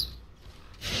audience.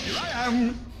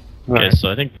 Okay,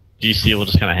 so I think GC will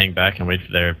just kind of hang back and wait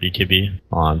for their BKB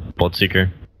on Bloodseeker.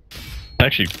 It's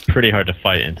actually pretty hard to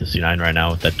fight into C9 right now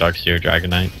with that Darkseer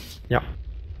Dragon Knight. Yeah.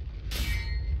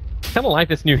 Kind of like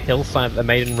this new hillside that they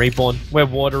made in Reborn, where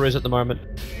water is at the moment.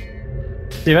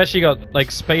 They've actually got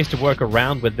space to work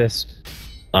around with this.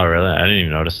 Oh really? I didn't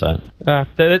even notice that.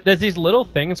 There's these little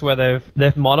things where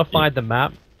they've modified the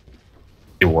map.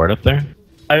 A ward up there?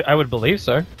 I would believe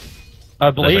so. I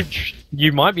believe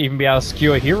you might even be able to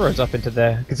skewer heroes up into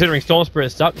there. Considering Storm Spirit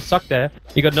stuck there,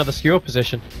 you got another skewer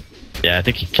position. Yeah, I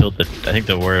think he killed the. I think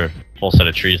there were a full set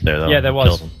of trees there though. Yeah, there He was.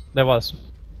 killed him. There was.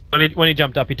 When he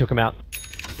jumped up, he took him out.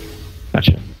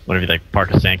 Gotcha. What if you like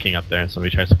park a Sand King up there and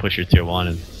somebody tries to push your tier 1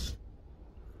 and...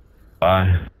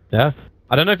 Bye. Yeah.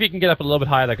 I don't know if you can get up a little bit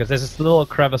higher though, because there's this little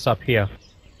crevice up here.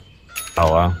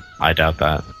 Oh wow. I doubt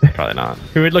that. Probably not.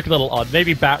 It would look a little odd.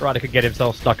 Maybe Batrider could get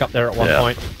himself stuck up there at one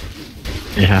point.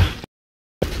 Yeah.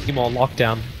 More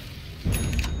lockdown.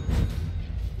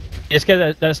 Just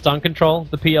get that stun control.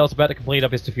 The PL's about to complete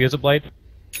up his diffuser blade.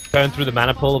 Burn through the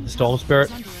mana pool of the Storm Spirit.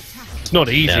 It's not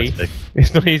easy. Yeah, it's big.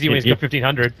 It's not easy when he's got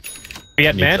 1500. If he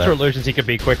had Manta Illusions, he could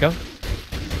be quicker.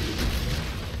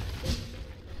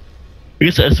 I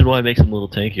guess SNY makes him a little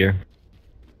tankier.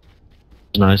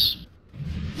 Nice.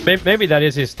 Maybe that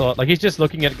is his thought. Like, he's just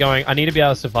looking at it going, I need to be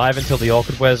able to survive until the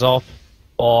Orchid wears off,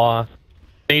 or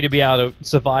I need to be able to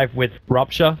survive with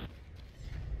Rupture.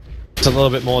 It's a little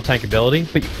bit more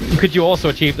tankability, but could you also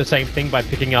achieve the same thing by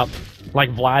picking up,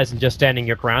 like, Vlad and just standing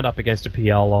your ground up against a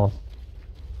PL, or...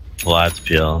 Vlad's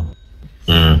PL.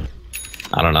 I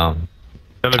don't know.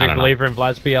 I'm a big believer in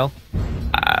Vlad's PL.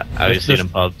 I've seen in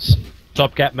pubs.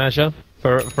 Stopgap measure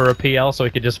for a PL so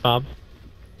he could just farm.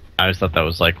 I always thought that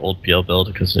was like old PL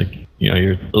build because like, you know,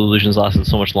 your illusions lasted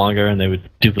so much longer and they would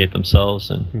duplicate themselves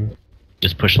and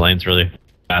just push lanes really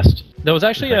fast. There was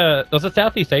actually a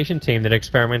Southeast Asian team that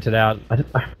experimented out. I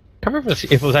can't remember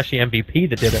if it was actually MVP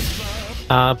that did it.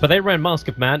 But they ran Mask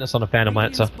of Madness on a Phantom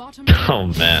Lancer.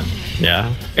 Oh man,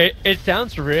 yeah. It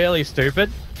sounds really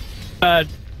stupid. It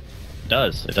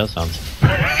does sound.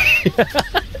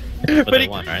 But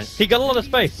won, right? He got a lot of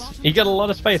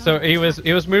space. So he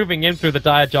was moving in through the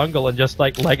dire jungle and just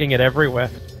like legging it everywhere.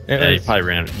 He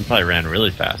probably ran really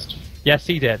fast. Yes,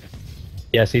 he did.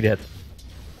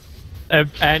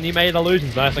 And he made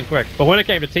illusions nice and quick. But when it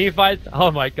came to team fights,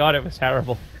 oh my god, it was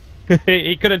terrible.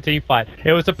 He couldn't team fight.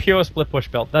 It was a pure split push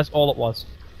build. That's all it was.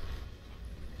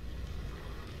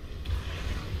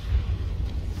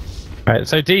 Alright,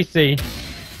 so DC,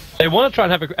 they want to try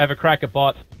and have a crack at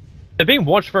bot. They're being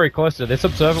watched very closely. This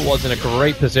observer was in a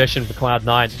great position for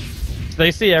Cloud9. So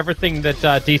they see everything that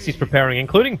DC's preparing,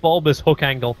 including Bulba's hook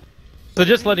angle. So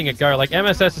just letting it go. Like,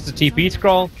 MSS is a TP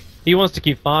scroll. He wants to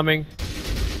keep farming.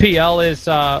 PL is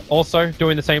also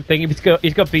doing the same thing.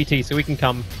 He's got BT, so he can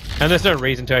come. And there's no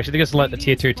reason to actually. They just let the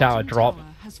tier 2 tower drop.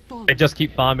 They just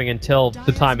keep farming until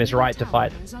the time is right to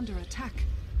fight.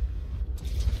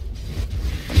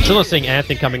 Still not seeing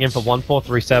Anthony coming in for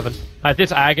 1437.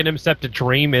 This Aghanim Scepter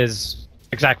Dream is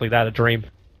exactly that, a dream.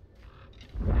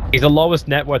 He's the lowest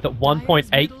net worth at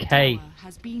 1.8k.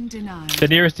 The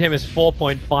nearest to him is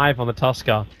 4.5 on the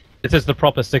Tuskar. This is the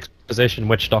proper 6th position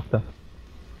Witch Doctor.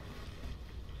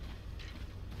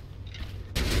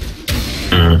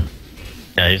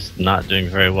 Yeah, he's not doing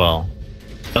very well.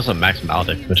 He also Max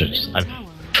Maldic, which I've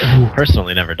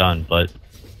personally never done, but...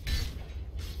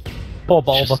 Poor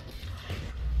Bulba.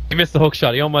 He missed the hook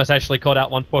shot. He almost actually caught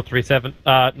out 1437.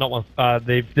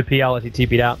 The PL as he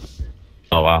TP'd out.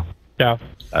 Oh wow. Yeah.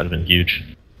 That'd have been huge.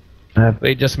 But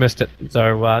he just missed it.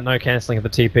 So no cancelling of the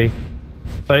TP.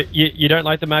 But you don't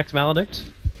like the Max Maledict?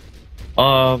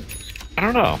 I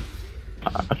don't know.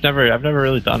 I've never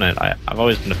really done it. I've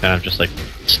always been a fan of just like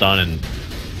stun and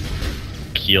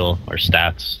heal or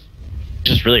stats. It's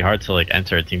just really hard to like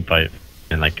enter a team fight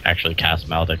and like actually cast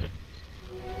Maledict.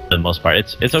 For the most part,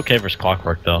 it's okay versus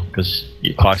Clockwork though, because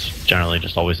Clock's generally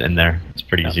just always in there. It's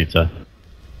pretty easy to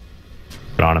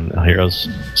put on him. Heroes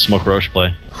smoke Roche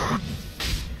play.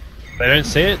 They don't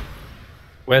see it.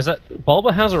 Where's that?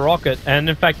 Bulba has a rocket, and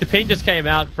in fact, the ping just came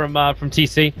out from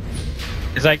TC.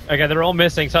 It's like, okay, they're all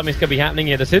missing. Something's gonna be happening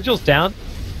here. The sigil's down,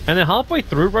 and they're halfway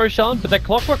through Roshan, but that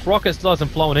Clockwork rocket still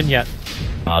hasn't flown in yet.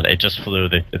 It just flew.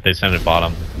 If they send it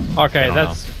bottom. Okay,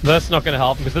 that's not gonna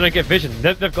help them because they don't get vision.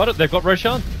 They've got it. They've got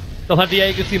Roshan. They'll have the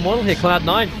Agency model here,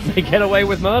 Cloud9. They get away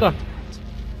with murder.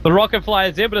 The rocket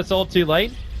flies in, but it's all too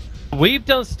late. We've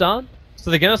done stun, so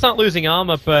they're gonna start losing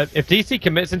armor. But if DC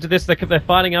commits into this, they're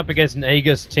fighting up against an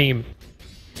Aegis team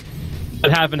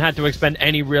that haven't had to expend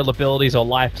any real abilities or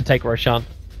life to take Roshan.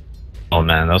 Oh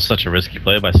man, that was such a risky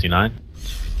play by C9,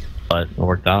 but it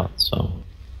worked out. So.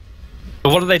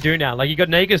 But what do they do now? Like, you got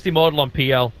an Aegis model on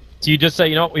PL. Do you just say,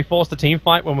 you know what, we force the team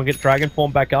fight when we get Dragon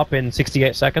Form back up in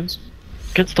 68 seconds?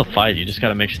 You can still fight, you just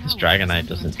gotta make sure this Dragon Knight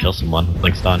doesn't kill someone.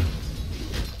 Blink's done.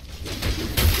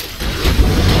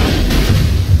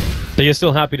 So you're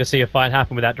still happy to see a fight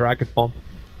happen without Dragon Form?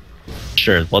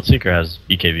 Sure, Bloodseeker has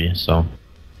BKB, so...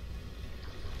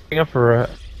 Up for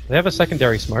they have a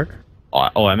secondary smoke?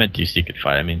 Oh, I meant DC could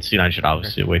fight. I mean, C9 should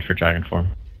obviously wait for Dragon Form.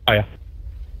 Oh yeah.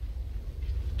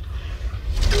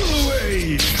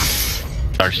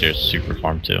 Darkseer is super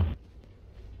farm too.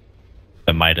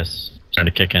 the Midas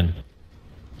starting to kick in.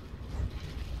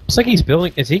 Looks like he's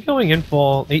building. Is he going in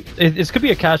for? This could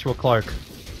be a casual cloak.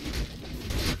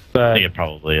 But I think it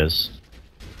probably is.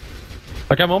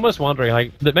 like, I'm almost wondering,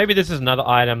 like, that maybe this is another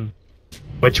item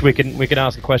which we can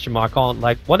ask a question mark on.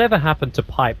 Like, whatever happened to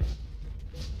pipe?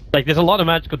 Like, there's a lot of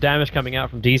magical damage coming out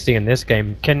from DC in this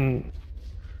game. Can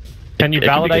you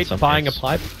validate buying a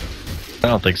pipe? I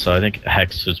don't think so. I think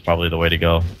Hex is probably the way to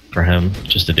go for him,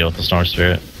 just to deal with the Storm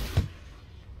Spirit.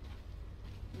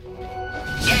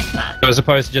 As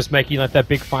opposed to just making like that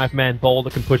big 5-man ball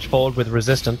that can push forward with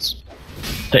resistance.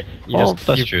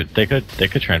 That's true. They could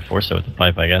try and force it with the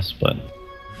pipe, I guess, but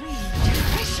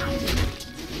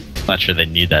not sure they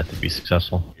need that to be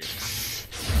successful.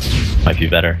 Might be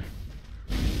better.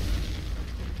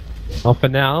 Well, for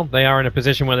now, they are in a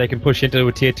position where they can push into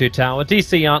a tier 2 tower.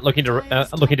 DC aren't looking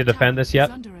to defend this yet.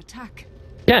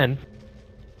 Can,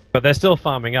 but they're still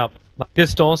farming up. Like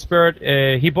this Storm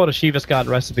Spirit, he bought a Shiva's Guard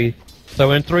recipe,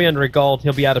 so in 300 gold,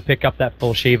 he'll be able to pick up that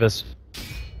full Shiva's.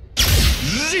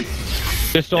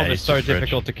 This Storm is so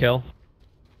difficult to kill.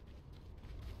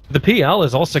 The PL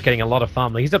is also getting a lot of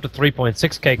farm. He's up to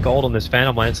 3.6k gold on this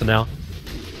Phantom Lancer now.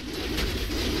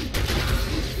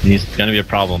 He's gonna be a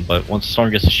problem, but once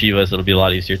Storm gets to Shiva's, it'll be a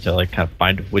lot easier to like kind of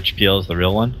find which PL is the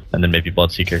real one, and then maybe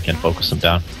Bloodseeker can focus him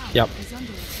down. Yep.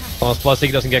 Once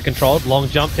Bloodseeker doesn't get controlled, long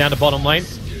jump down to bottom lane,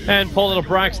 and poor little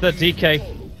Brax, that DK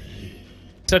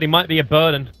said he might be a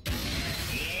burden.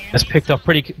 That's picked up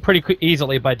pretty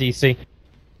easily by DC.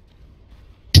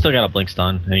 He still got a blink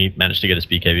stun, and he managed to get his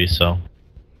BKB, so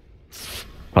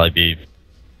probably be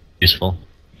useful.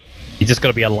 He's just got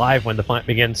to be alive when the fight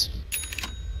begins.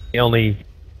 The only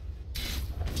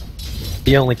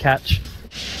catch.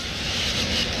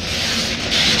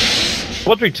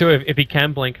 Wondering too if he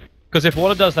can blink, because if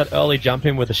Water does that early jump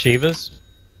in with the Shivas,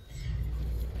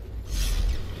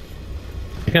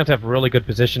 you're going to have really good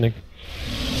positioning.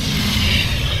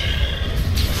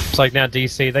 It's like now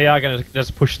DC, they are going to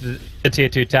just push the tier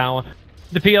 2 tower.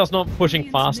 The PL's not pushing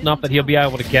fast enough that he'll be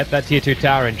able to get that tier 2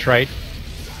 tower in trade.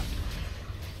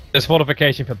 There's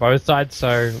fortification for both sides,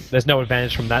 so there's no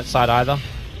advantage from that side either.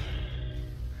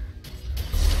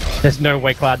 There's no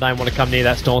way Cloud9 want to come near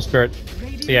that Storm Spirit.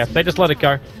 So yeah, they just let it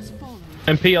go.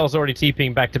 And PL's already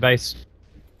TPing back to base.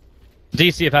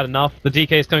 DC have had enough. The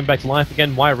DK is coming back to life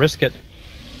again. Why risk it?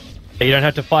 You don't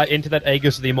have to fight into that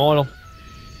Aegis of the Immortal.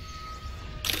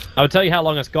 I would tell you how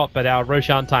long it's got, but our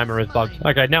Roshan timer is bugged.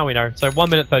 Okay, now we know. So 1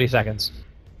 minute 30 seconds.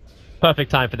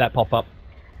 Perfect time for that pop-up.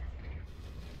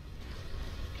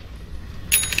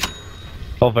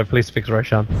 Volvo, please fix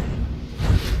Roshan.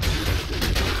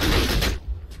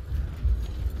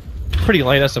 Pretty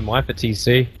late SMY for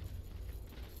TC.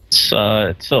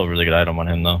 It's still a really good item on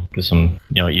him though. Gives him,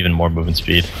 even more movement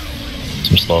speed.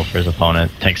 Some slow for his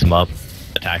opponent. Takes him up.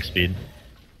 Attack speed.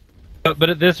 But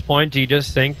at this point, do you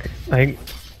just think...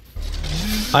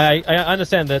 I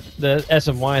understand that the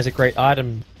SMY is a great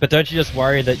item, but don't you just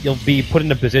worry that you'll be put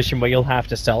in a position where you'll have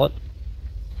to sell it?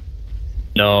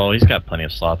 No, he's got plenty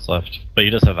of slots left, but he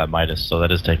does have that Midas, so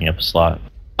that is taking up a slot.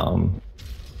 I'm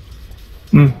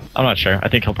not sure. I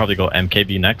think he'll probably go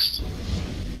MKB next.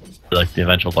 Like the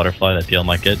eventual butterfly that PL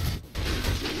might get.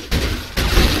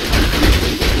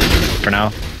 For now, I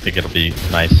think it'll be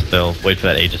nice. They'll wait for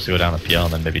that Aegis to go down the PL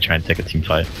and then maybe try and take a team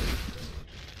fight.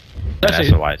 Actually,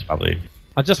 that's why it's probably...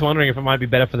 I'm just wondering if it might be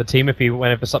better for the team if he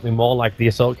went for something more like the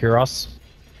Assault Cuirass.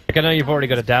 Like, I know you've already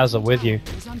got a Dazzle with you.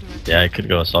 Yeah, I could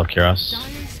go Assault Cuirass.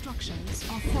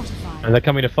 And they're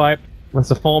coming to fight.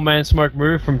 That's a 4-man smoke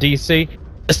move from DC.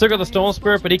 They still got the Storm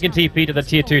Spirit, but he can TP to the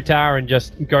tier 2 tower and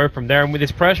just go from there. And with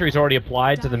his pressure he's already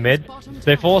applied to the mid,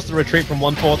 they're forced to retreat from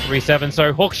 1437.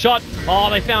 So hook shot. Oh,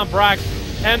 they found Brax.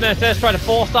 MSS tried to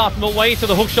four-star from away, so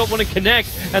the hook shot wouldn't connect,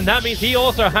 and that means he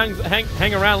also hang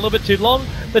around a little bit too long.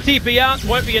 The TP out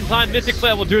won't be in time. Mystic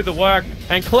Flare will do the work,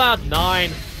 and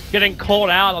Cloud9 getting caught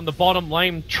out on the bottom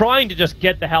lane, trying to just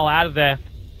get the hell out of there.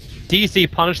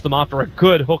 DC punished them after a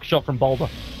good hook shot from Boulder.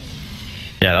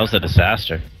 Yeah, that was a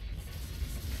disaster.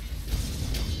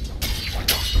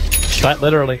 Quite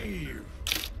literally.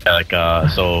 Yeah,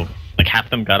 so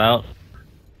half them got out,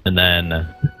 and then...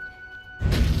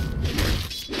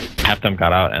 half them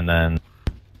got out, and then...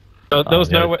 So there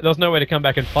was no way to come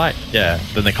back and fight. Yeah,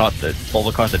 then they caught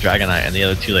Boulder caught the Dragonite, and the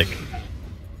other two,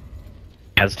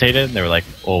 hesitated, and they were like,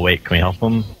 oh wait, can we help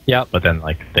them? Yeah. But then,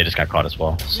 they just got caught as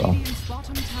well, so...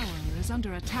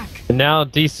 And now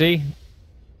DC,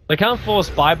 they can't force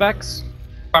buybacks,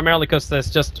 primarily because there's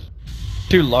just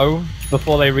too low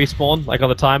before they respawn, on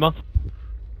the timer.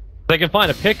 They can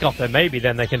find a pick off there, maybe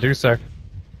then they can do so.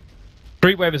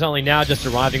 Street Wave is only now just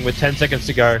arriving with 10 seconds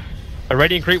to go. A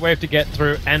Radiant Creep Wave to get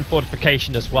through, and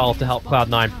Fortification as well to help Cloud9.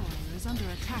 Tower is under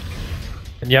attack.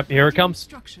 And yep, here it comes.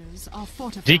 Structures are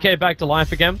fortified. DK back to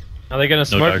life again. Are they going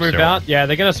to No smoke dark move zero. out? Yeah,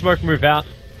 they're going to smoke move out.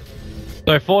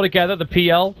 So 4 together, the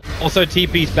PL. Also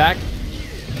TP's back.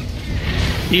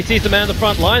 He sees the man on the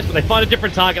front lines, but they find a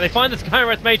different target. They find the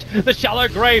Skywrath Mage, the Shallow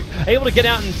Grave, able to get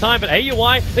out in time, but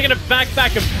AUI, they're going to back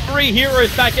him. 3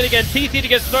 heroes back in again. TC to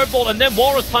get snowballed, and then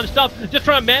Walrus punched up. Just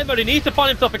trying to man mode. He needs to find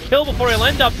himself a kill before he'll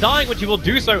end up dying, which he will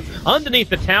do so underneath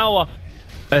the tower.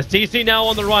 As TC now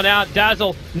on the run out,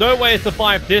 Dazzle, no way to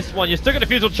survive this one. You're still going to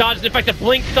fusel charges. In fact, a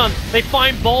blink stun. They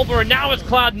find Bulba, and now it's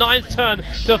Cloud9's turn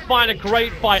to find a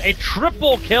great fight. A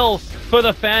triple kill for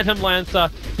the Phantom Lancer.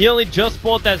 He only just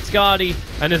bought that Skadi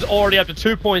and is already up to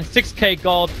 2.6k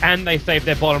gold, and they saved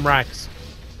their bottom racks.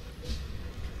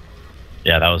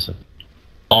 Yeah, that was an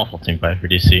awful team fight for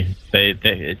DC.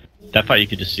 That fight, you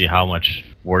could just see how much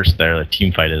worse their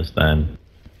team fight is than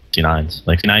C9's.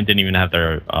 Like, C9 didn't even have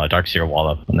their Darkseer wall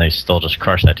up, and they still just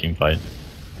crushed that team fight.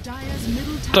 Dire's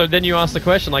middle tower. So then you ask the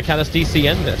question, like, how does DC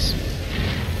end this?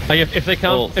 Like, if they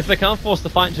can't force the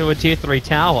fight into a tier 3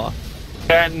 tower,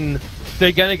 then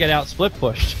they're gonna get out split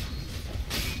pushed.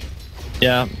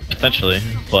 Yeah, potentially,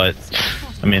 but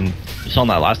I mean, you saw in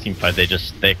that last team fight,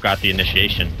 they got the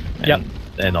initiation. And, Yep.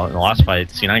 And in the last fight,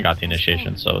 C9 got the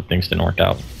initiation, so things didn't work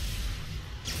out.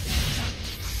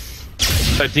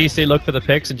 So DC look for the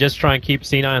picks and just try and keep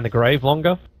C9 in the grave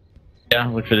longer. Yeah,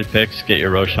 look for the picks, get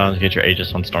your Roshans, get your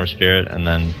Aegis on Storm Spirit, and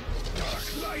then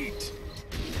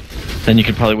you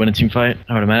could probably win a team fight,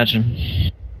 I would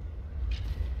imagine.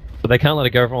 But they can't let it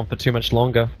go on for too much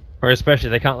longer. Or especially,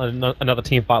 they can't let another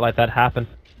team fight like that happen.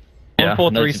 Yeah,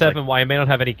 1437, while he may not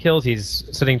have any kills, he's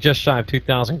sitting just shy of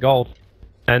 2,000 gold.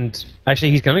 And actually,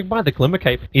 he's going to buy the Glimmer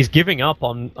Cape. He's giving up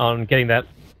on getting that.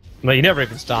 Well, he never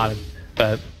even started,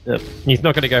 but he's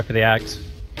not going to go for the axe.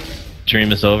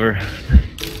 Dream is over.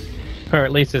 Or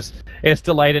at least it's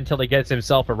delayed until he gets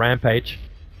himself a Rampage.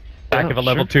 Back of a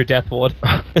level 2 Death Ward.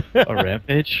 A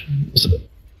Rampage?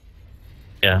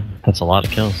 Yeah, that's a lot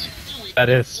of kills. That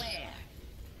is.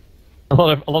 A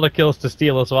lot of kills to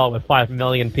steal as well, with 5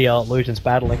 million PL illusions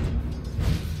battling.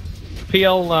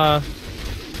 PL,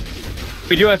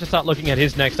 we do have to start looking at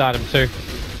his next item too.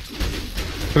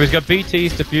 So he's got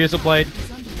BT's Diffusal Blade,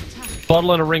 Is under attack.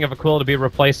 Bottle and a Ring of Aquila to be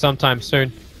replaced sometime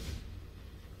soon.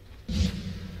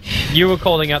 You were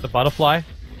calling out the Butterfly.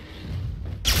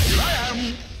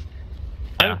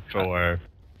 Yeah, for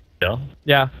Bill?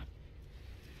 Yeah.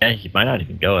 Yeah, he might not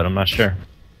even go it, I'm not sure.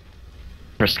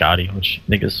 For Scotty, which I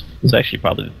think is actually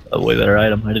probably a way better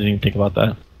item. I didn't even think about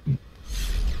that.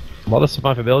 A lot of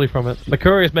survivability from it.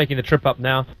 Makuri is making the trip up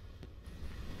now.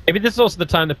 Maybe this is also the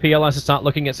time the PL has to start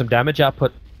looking at some damage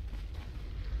output.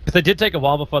 Because they did take a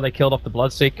while before they killed off the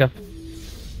Bloodseeker.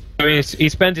 So he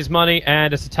spends his money,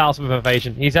 and it's a Talisman of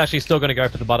Evasion. He's actually still going to go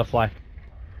for the Butterfly.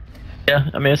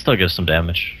 Yeah, I mean, it still gives some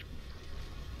damage.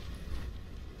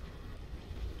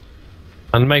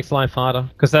 And it makes life harder,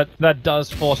 because that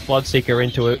does force Bloodseeker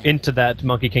into that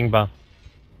Monkey King bar.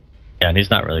 Yeah, and he's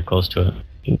not really close to it.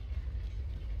 It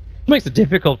makes it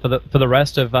difficult for the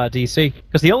rest of DC,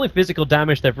 because the only physical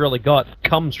damage they've really got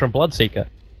comes from Bloodseeker.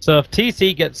 So if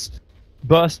TC gets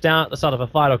burst down at the start of a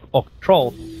fight or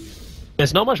controlled,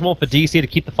 there's not much more for DC to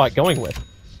keep the fight going with.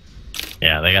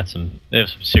 Yeah, they have some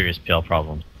serious PL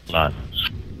problems. But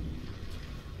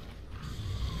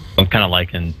I'm kind of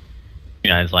liking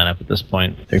C9's lineup at this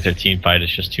point. I think their team fight is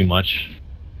just too much.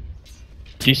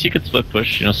 DC could split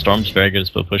push, you know, Storm's very good at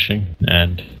split pushing,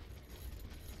 and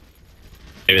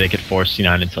maybe they could force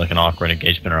C9 into like an awkward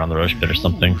engagement around the Roche pit or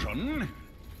something.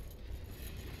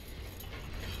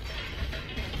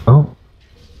 Oh.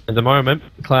 At the moment,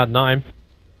 Cloud9.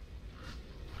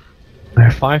 They're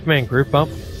a 5-man group up.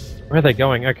 Where are they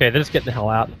going? Okay, they're just getting the hell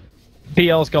out.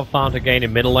 PL's got farm to gain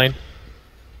in middle lane.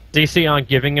 DC aren't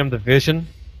giving them the vision.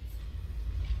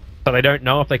 So they don't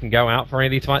know if they can go out for any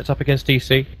of these fights up against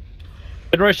DC.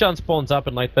 But Roshan spawns up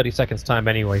in like 30 seconds time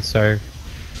anyway, so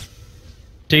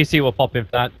DC will pop in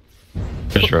for that.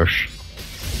 Just Roche.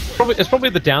 It's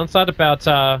probably the downside about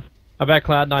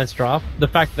Cloud9's draft, the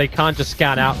fact that they can't just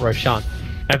scout out Roshan.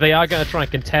 If they are going to try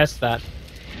and contest that,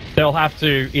 they'll have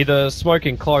to either smoke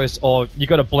in close or you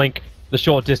got to blink the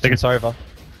short distance over.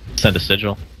 Send a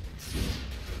sigil.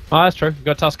 Oh, that's true. You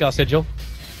got Tuskar Sigil.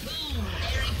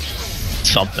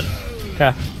 Something.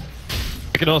 Yeah.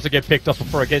 It can also get picked off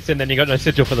before it gets in, then you got no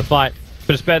Sigil for the fight.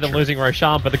 But it's better than losing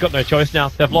Roshan, but they've got no choice now.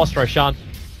 They've lost Roshan.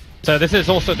 So this is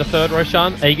also the third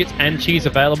Roshan. Agates and Cheese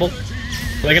available.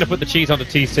 They're going to put the cheese onto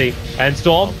TC. And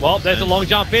Storm, well, there's a long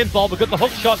jump in. Bulba got the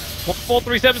hook shot.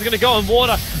 437 is going to go in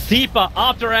water deeper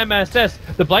after MSS.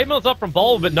 The Blade Mail's up from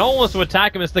Bulba, but no one wants to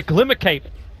attack him. It's the Glimmer Cape.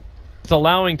 It's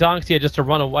allowing Darkseer just to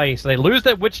run away. So they lose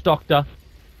their Witch Doctor.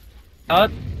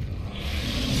 Could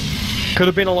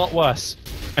have been a lot worse.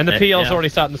 And the PL's already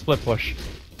starting the split push.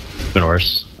 Been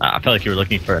worse. I felt like you were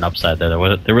looking for an upside there.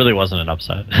 There really wasn't an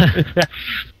upside.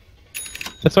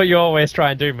 That's what you always try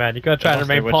and do, man. You gotta try and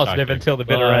remain positive until the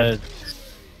bitter end.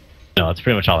 No, that's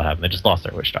pretty much all that happened. They just lost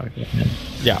their Witch Doctor.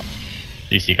 Yeah.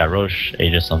 DC got Roche,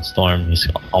 Aegis on Storm, he's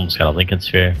almost got a Lincoln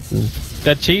Sphere.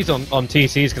 That cheese on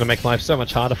TC is gonna make life so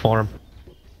much harder for him.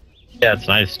 Yeah, it's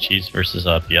nice. Cheese versus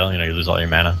PL, you know, you lose all your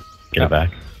mana, get it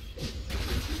back.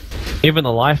 Even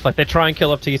the life, like they try and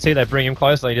kill up TC, they bring him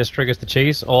close, he just triggers the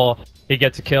cheese, or he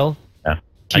gets a kill. Yeah.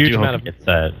 Huge I do amount hope he gets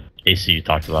that AC you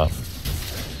talked about.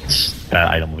 That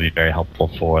item will be very helpful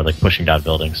for like pushing down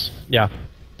buildings. Yeah.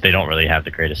 They don't really have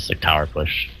the greatest like tower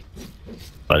push.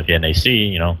 But if you had an AC,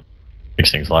 you know, makes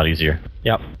things a lot easier.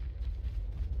 Yep.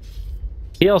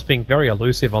 PL's being very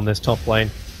elusive on this top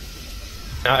lane.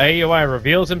 Now AUI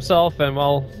reveals himself and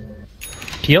well,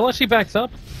 PL actually backs up.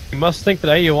 You must think that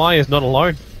AUI is not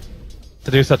alone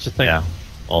to do such a thing. Yeah.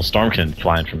 Well, Storm can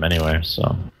fly in from anywhere,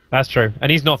 so... That's true.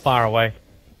 And he's not far away.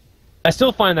 I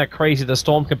still find that crazy that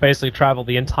Storm can basically travel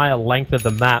the entire length of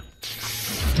the map.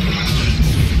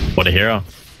 What a hero.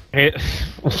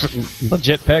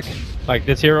 Legit pick. Like,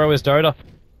 this hero is Dota.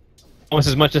 Almost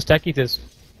as much as Techies is.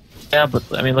 Yeah, but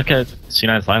I mean, look at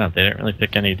C9's lineup. They didn't really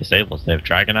pick any disables. They have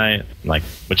Dragonite, like,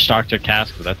 Witch Doctor,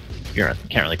 Cask, but you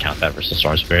can't really count that versus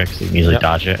Storm Spirit because you can easily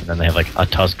dodge it. And then they have, like, a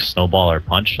Tusk, Snowball, or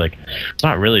Punch. Like, it's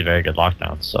not really very good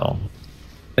lockdown, so...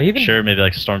 Sure, maybe,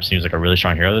 like, Storm seems like a really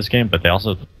strong hero this game, but they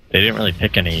didn't really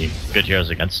pick any good heroes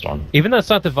against Storm. Even that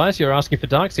Scythe device you're asking for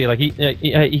Darkseer, like, he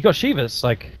got Shivas,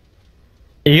 like...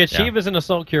 You get Shivas and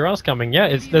Assault Cuirass coming, yeah,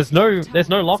 there's no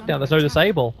lockdown, there's no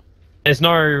disable. There's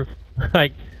no,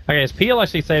 like... Okay, is PL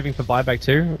actually saving for buyback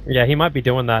too? Yeah, he might be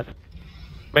doing that.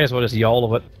 May as well just YOL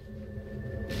of it.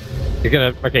 He's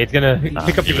gonna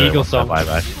pick up the Eagle song.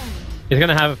 He's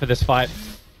gonna have it for this fight.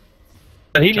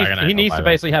 But he needs to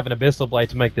basically have an Abyssal Blade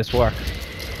to make this work.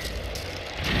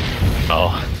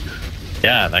 Oh.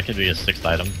 Yeah, that could be a 6th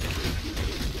item.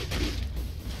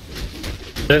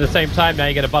 But at the same time, now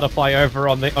you get a Butterfly over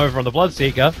on the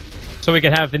Bloodseeker, so we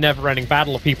can have the never-ending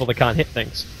battle of people that can't hit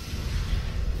things.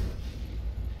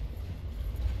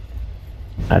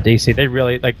 DC, they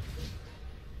really like.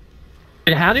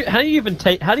 How do you even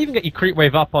get your creep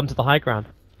wave up onto the high ground?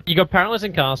 You got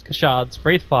Paralyzing Cast, Shards,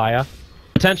 Breathe Fire,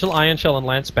 potential Iron Shell and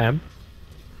Lance Spam.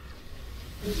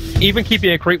 Even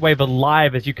keeping a creep wave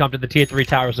alive as you come to the tier 3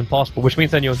 tower is impossible, which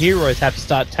means then your heroes have to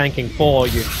start tanking for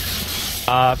you.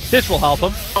 This will help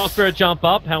him. Spirit jump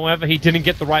up, however, he didn't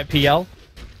get the right PL.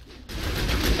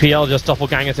 PL just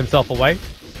doppelgangers himself away.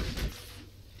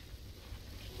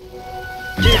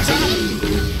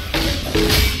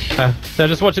 So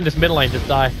just watching this middle lane just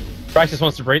die. Bryce just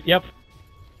wants to breathe, yep.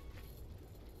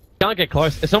 Can't get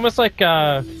close. It's almost like,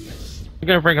 I'm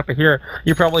gonna bring up a hero.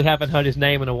 You probably haven't heard his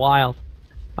name in a while.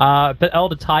 But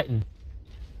Elder Titan.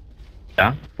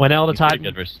 Yeah? When Elder Titan...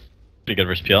 Pretty good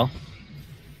versus PL.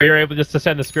 You're able just to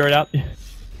send the spirit out.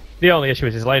 The only issue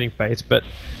is his laning phase, but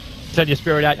send your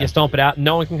spirit out, you stomp it out, and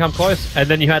no one can come close. And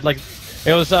then you had like...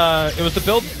 It was the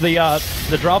build,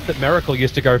 the draft that Miracle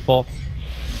used to go for.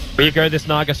 Where you go this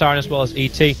Naga Siren as well as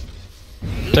ET.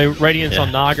 So Radiance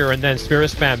on Naga and then Spirit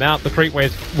Spam out, the creep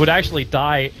waves would actually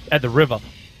die at the river.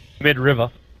 Mid-river.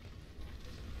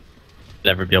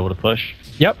 Never be able to push.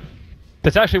 Yep.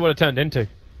 That's actually what it turned into.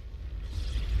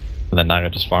 And then Naga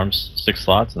just farms 6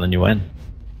 slots and then you win.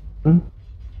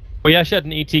 We actually had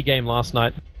an ET game last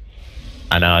night.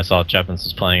 I know, I saw Jeffins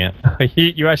was playing it.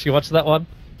 You actually watched that one?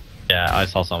 Yeah, I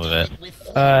saw some of it.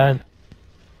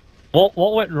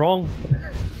 What went wrong?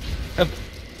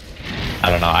 I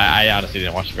don't know. I honestly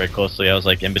didn't watch it very closely. I was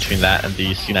like in between that and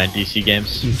the C9 DC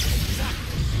games.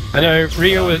 I know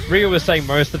Rio was saying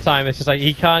most of the time it's just like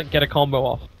he can't get a combo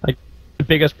off. Like the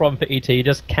biggest problem for ET, he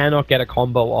just cannot get a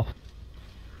combo off.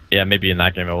 Yeah, maybe in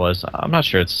that game it was. I'm not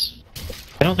sure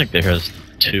I don't think the hero's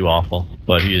too awful,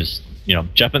 but he's, you know,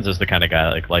 Jeffins is the kind of guy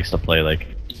that like likes to play like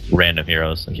random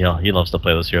heroes. Like, he loves to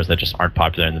play those heroes that just aren't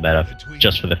popular in the meta,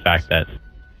 just for the fact that,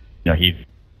 you know, he's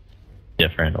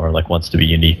different or like wants to be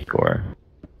unique or.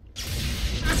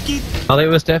 Well, it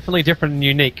was definitely different and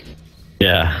unique.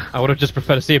 Yeah. I would have just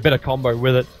preferred to see a better combo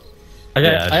with it. I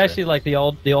actually like the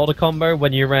older combo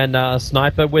when you ran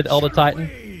Sniper with Elder Titan.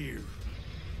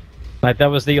 Like that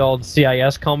was the old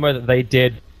CIS combo that they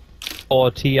did for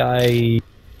TI4.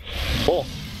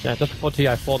 Yeah, just before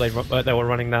TI4 they were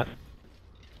running that.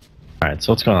 Alright,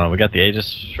 so what's going on? We got the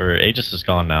Aegis is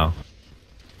gone now.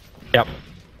 Yep.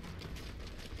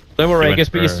 No more He went Aegis,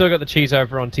 but you for- still got the cheese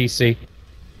over on TC.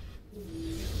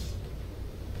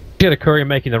 Get a courier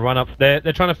making the run up. They're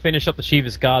trying to finish up the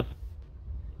Shiva's guard.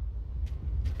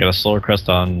 Got a solar crest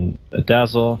on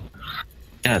Dazzle.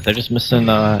 Yeah, they're just missing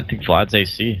I think Vlad's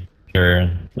AC. Or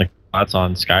like Vlad's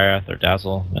on Skywrath or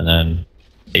Dazzle, and then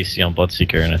AC on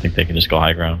Bloodseeker, and I think they can just go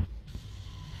high ground.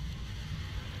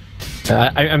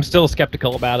 I'm still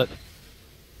skeptical about it.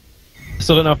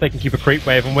 Still don't know if they can keep a creep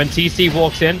wave. And when TC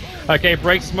walks in, okay,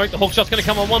 break smoke. The hook shot's going to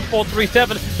come on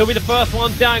 1437. He'll be the first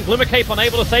one down. Glimmer Cape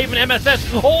unable to save an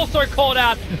MSS. Also caught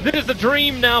out. This is the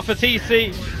dream now for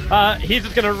TC. He's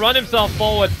just going to run himself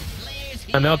forward.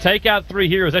 And they'll take out 3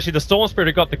 heroes. Actually, the Storm Spirit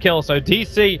who got the kill. So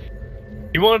TC,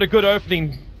 you wanted a good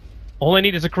opening. All they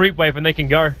need is a creep wave and they can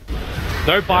go.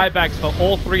 No buybacks for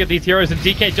all 3 of these heroes, and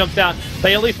DK jumps out.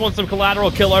 They at least want some collateral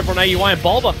kill over on AUI, and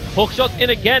Bulba hookshot's in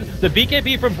again. The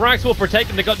BKB from Brax will protect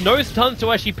them. They got no stuns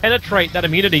to actually penetrate that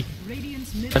immunity.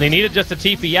 And they needed just a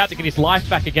TP out to get his life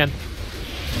back again.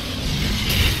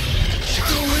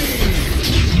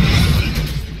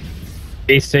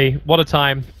 BC, what a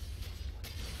time.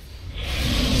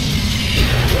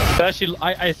 So actually,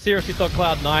 I seriously thought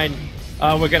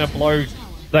Cloud9 were going to blow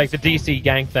like the DC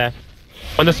gank there.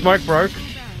 When the smoke broke,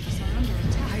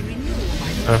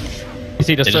 you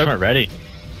see They just weren't ready.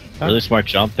 Really smart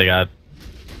jump. They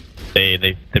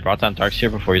brought down Darkseer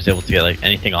before he was able to get like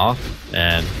anything off,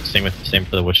 and same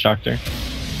for the Witch Doctor.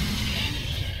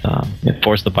 It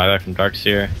forced the buyback from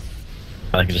Darkseer.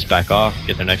 They can just back off,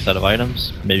 get their next set of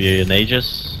items, maybe an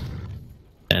Aegis,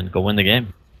 and go win the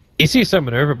game. DC is so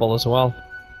maneuverable as well.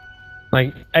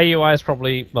 Like AUI is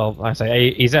probably, well, I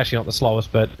say he's actually not the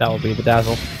slowest, but that would be the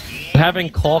Dazzle. Having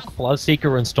Cork,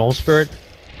 Bloodseeker, and Storm Spirit,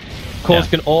 Corks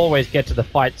can always get to the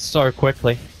fight so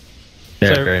quickly.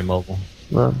 They're So- very mobile.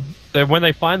 So when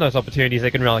they find those opportunities,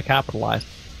 they can really capitalize.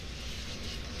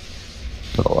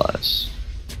 Otherwise,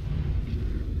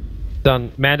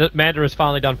 Done. Manda is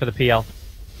finally done for the PL.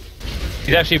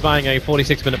 He's actually buying a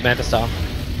 46-minute Manda Star.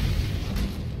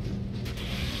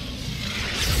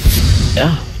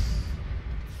 yeah.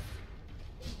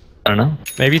 I don't know.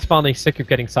 Maybe he's finally sick of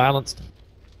getting silenced.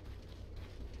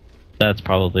 That's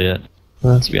probably it.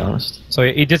 Let's be honest. So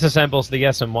he disassembles the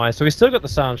SMY, so he's still got the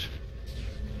Sange.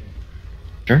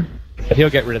 Sure. But he'll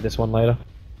get rid of this one later.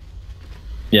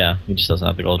 Yeah, he just doesn't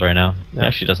have the gold right now. He Yeah.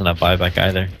 actually doesn't have buyback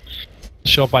either.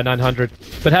 Short by 900.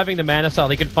 But having the Mana Style,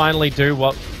 he can finally do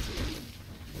what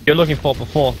you're looking for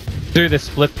before. Do this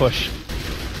split push.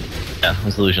 Yeah,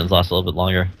 his illusions last a little bit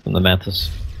longer than the Mantis.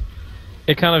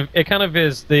 It kind of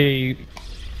is the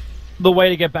way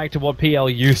to get back to what PL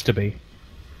used to be.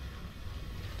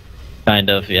 Kind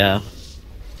of, yeah.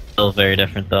 Still very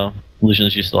different though.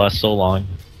 Illusions used to last so long.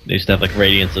 They used to have like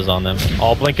radiances on them.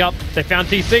 Oh, blink up. They found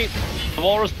TC.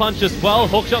 Aura's punch as well.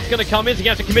 Hookshot's going to come in, so you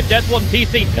have to commit death on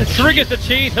TC. Triggers the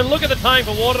cheese, and look at the time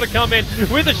for Water to come in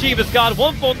with the Shiva's Guard.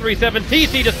 1437.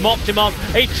 TC just mopped him up.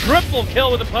 A triple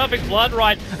kill with a perfect blood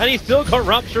right, and he's still got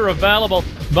Rupture available.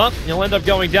 But he'll end up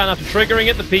going down after triggering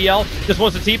it. The PL just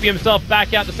wants to TP himself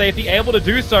back out to safety, able to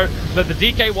do so, but the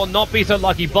DK will not be so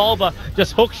lucky. Bulba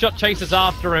just hookshot chases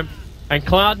after him, and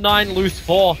Cloud9 lose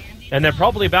 4, and they're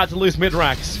probably about to lose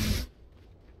Midrax.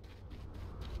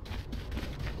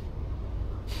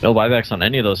 No buybacks on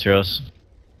any of those heroes.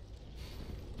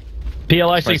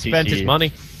 PL actually Spicy spent his C. money.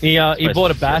 He bought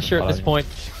a basher at this point.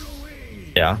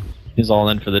 Yeah, he's all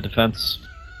in for the defense.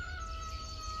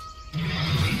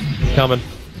 Coming.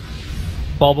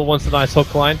 Bulba wants a nice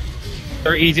hook line.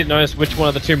 Very easy to notice which one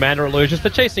of the 2 mana illusions. They're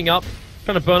chasing up,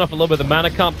 trying to burn off a little bit of the mana.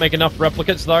 Can't make enough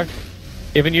replicates though.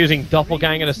 Even using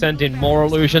Doppelganger to send in more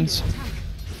illusions.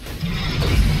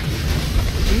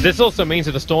 This also means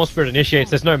that the Storm Spirit initiates.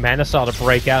 There's no mana style to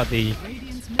break out of the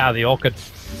Orchid.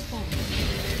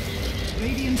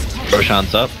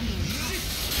 Roshan's up.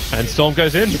 And Storm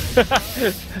goes in.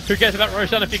 Who cares about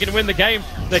Roshan if you can win the game?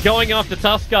 They're going after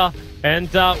Tuskar.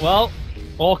 And, well,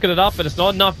 Orchid it up, but it's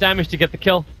not enough damage to get the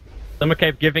kill.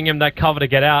 Limmercape giving him that cover to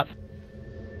get out.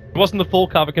 It wasn't the full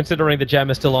cover considering the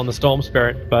gem is still on the Storm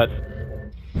Spirit, but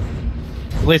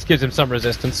at least gives him some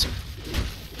resistance.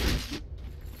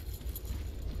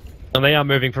 And they are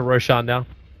moving for Roshan now.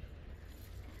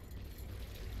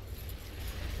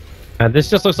 And this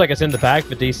just looks like it's in the bag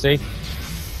for DC.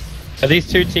 Are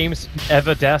these 2 teams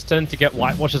ever destined to get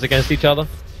whitewashes against each other?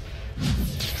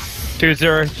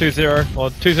 2-0, 2-0, or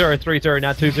 2-0, 3-0,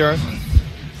 now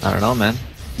 2-0. I don't know, man.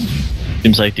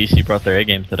 Seems like DC brought their A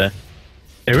game today.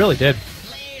 They really did.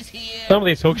 Some of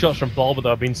these hook shots from Bulba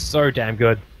though have been so damn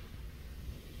good.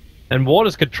 And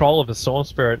Water's control of the Storm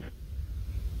Spirit.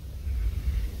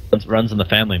 Runs in the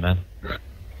family, man.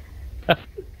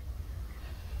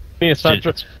 Need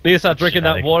to start drinking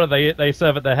that water they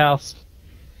serve at their house.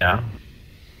 Yeah.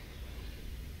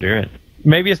 Hear it.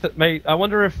 Maybe it's I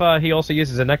wonder if he also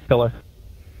uses a neck pillow.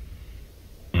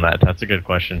 That's a good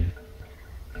question.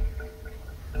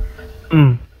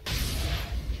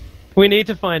 We need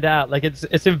to find out. Like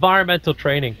it's environmental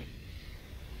training.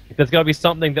 There's got to be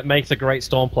something that makes a great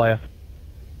Storm player.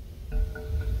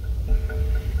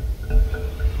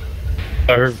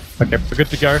 So, okay, we're good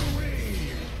to go.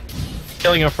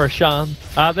 Killing her for Shan.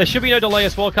 There should be no delay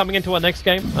as well coming into our next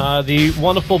game. The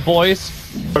wonderful boys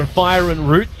from Fire and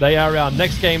Root, they are our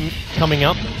next game coming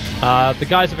up. The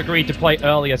guys have agreed to play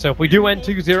earlier, so if we do end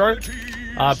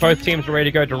 2-0, both teams are ready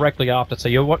to go directly after, so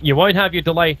you won't have your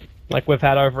delay like we've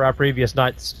had over our previous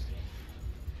nights.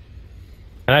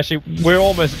 And actually, we're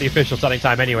almost at the official starting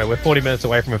time anyway. We're 40 minutes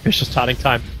away from official starting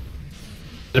time.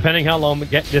 Depending how long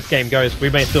this game goes, we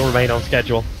may still remain on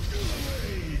schedule.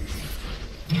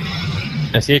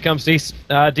 Yes, here comes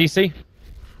DC.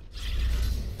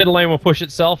 Middle lane will push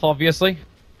itself, obviously.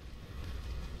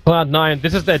 Cloud9,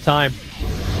 this is their time.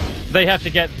 They have to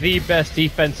get the best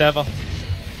defense ever.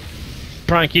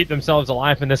 Try and keep themselves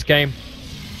alive in this game.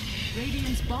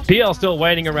 PL still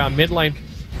waiting around mid lane.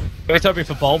 He's hoping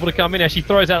for Bulba to come in as she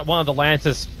throws out one of the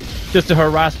lances just to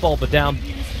harass Bulba down.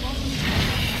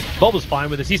 Bulba's fine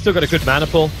with this, he's still got a good mana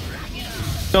pool.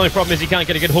 The only problem is he can't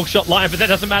get a good hookshot line, but that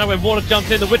doesn't matter when Water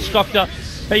jumps in. The Witch Doctor,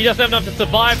 he doesn't have enough to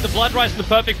survive. The Blood Right's in the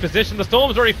perfect position. The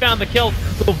Storm's already found the kill.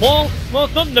 The Wall, well,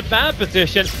 it's not in a bad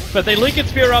position, but they link its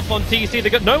Spear up on TC.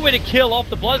 They've got nowhere to kill off.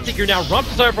 The Bloodseeker now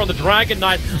rumps over on the Dragon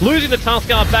Knight, losing the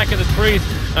Tuskar back in the trees.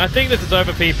 And I think this is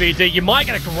over, PPD. You might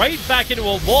get a great back into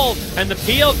a wall, and the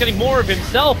PL's getting more of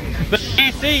himself. But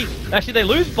TC, actually they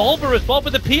lose Bulba as well,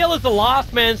 but the PL is the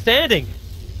last man standing.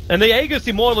 And the Aegis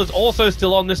Immortal is also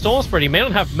still on this Storm Spirit. He may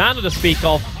not have mana to speak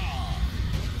of.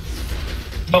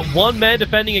 But one man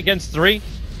defending against three.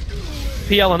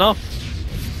 PL enough.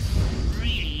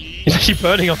 He's actually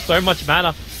burning off so much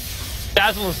mana.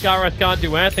 Dazzle and Scarrath can't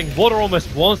do anything. Water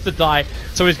almost wants to die,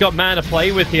 so he's got mana to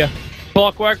play with here.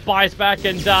 Clockwork buys back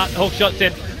and hookshots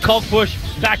in. Cog push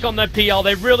back on that PL.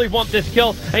 They really want this kill,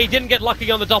 and he didn't get lucky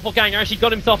on the doppelganger. Actually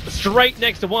got himself straight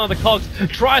next to one of the cogs.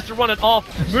 Tries to run it off.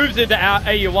 Moves into our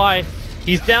AUI.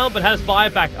 He's down but has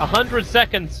buyback. 100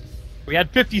 seconds. We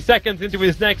had 50 seconds into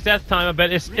his next death timer,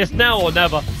 but it's now or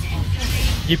never.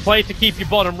 You play to keep your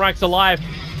bottom racks alive.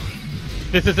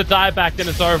 This is a dieback, then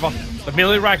it's over. The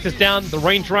melee racks is down. The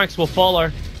range racks will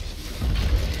follow.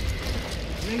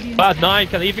 Cloud9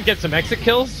 can even get some exit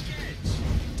kills.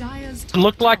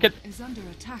 Looked like it.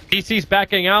 DC's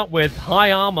backing out with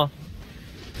high armor.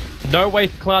 No way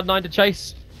for Cloud9 to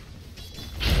chase.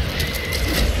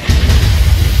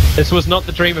 This was not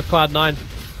the dream of Cloud9.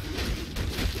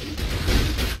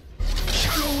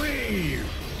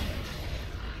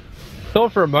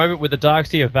 Thought for a moment with the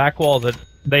Darkseer Vacwall that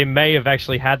they may have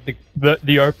actually had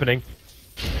the opening.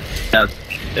 Yeah,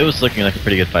 it was looking like a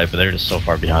pretty good fight, but they're just so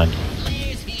far behind.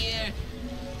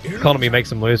 Economy makes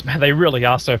them lose, man. They really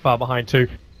are so far behind too.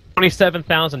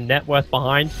 27,000 net worth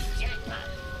behind.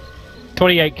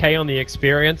 28k on the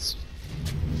experience.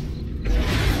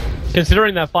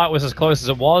 Considering that fight was as close as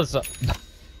it was,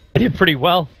 they did pretty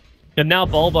well. And now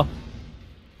Bulba.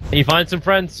 He finds some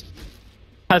friends.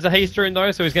 Has a haster in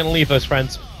though, so he's going to leave those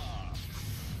friends.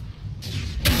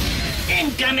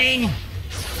 Incoming!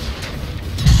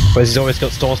 Whereas he's always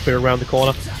got Storm Spirit around the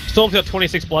corner. Storm's got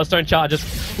 26 Bloodstone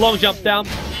charges. Long jump down.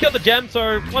 Got the gem,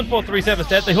 so 1437's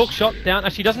dead. The hook shot down.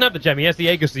 Actually, he doesn't have the gem. He has the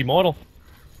Aegis Immortal.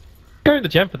 Carrying the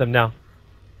gem for them now.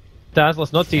 Dazzle,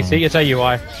 it's not TC, it's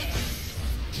AUI.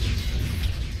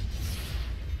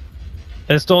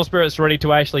 And Storm Spirit's ready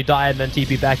to actually die and then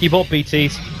TP back. He bought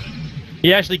BTs.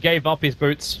 He actually gave up his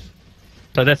boots.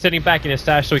 So they're sitting back in his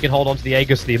stash so he can hold on to the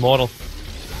Aegis, the Immortal.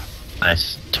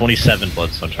 Nice. 27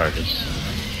 Bloodstone charges.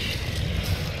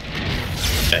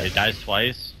 Okay, he dies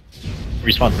twice.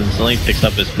 Respawns instantly, picks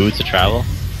up his boots to travel.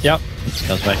 Yep. Just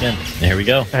comes back in. And here we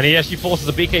go. And he actually forces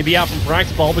a BKB out from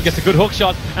Brax Ball, but gets a good hook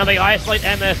shot, and they isolate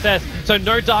MSS. So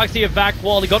no Darkseer back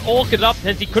wall. He got orchid up,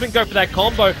 hence he couldn't go for that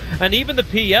combo. And even the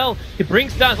PL, he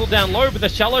brings Dazzle down low, but the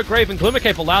Shallow Grave and Glimmer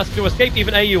Cape allows him to escape.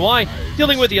 Even AUI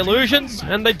dealing with the illusions,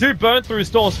 and they do burn through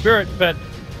Storm Spirit, but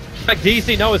like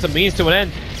DC knows it's a means to an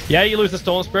end. Yeah, you lose the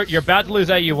Storm Spirit, you're about to lose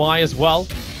AUI as well.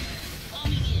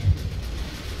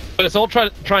 But it's all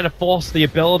trying to force the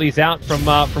abilities out from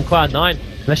Cloud9.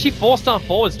 And she 4-star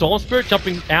forward, Storm Spirit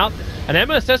jumping out, and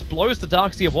MSS blows the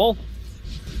Darkseer wall.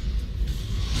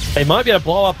 They might be able to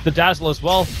blow up the Dazzle as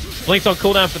well. Blink's on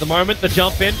cooldown for the moment, the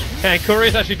jump in, and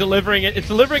Courier's actually delivering it. It's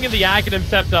delivering in the Aghanim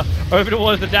Scepter over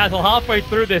towards the Dazzle halfway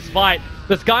through this fight.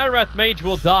 The Skywrath Mage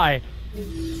will die.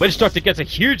 Witch Doctor gets a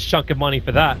huge chunk of money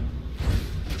for that.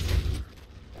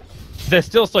 They're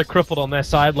still so crippled on their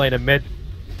side lane and mid.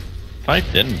 Fight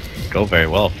didn't go very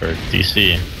well for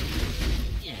DC.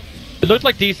 It looked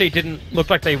like DC didn't look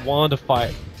like they wanted to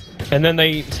fight. And then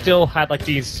they still had like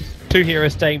these two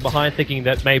heroes staying behind thinking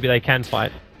that maybe they can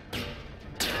fight.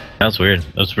 That's weird.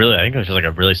 It was really, I think it was just like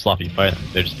a really sloppy fight.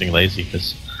 They're just being lazy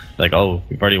because, like, oh,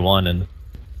 we've already won and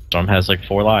Storm has like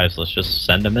 4 lives. Let's just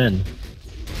send him in.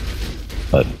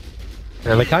 But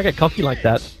yeah, they can't get cocky like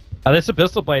that. This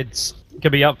Abyssal Blades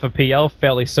could be up for PL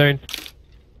fairly soon.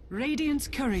 Radiant's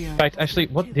courier. In fact, actually,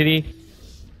 what did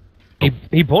he?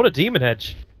 He bought a Demon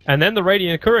Edge, and then the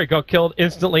Radiant Courier got killed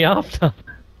instantly after.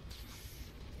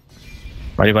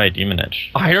 why do you buy a Demon Edge?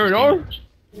 I don't know.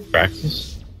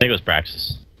 Braxis? I think it was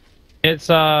Braxis. It's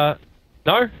no,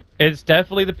 it's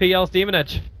definitely the PL's Demon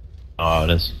Edge. Oh, it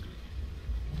is.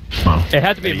 Oh. It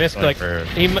had to be a misclick.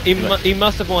 He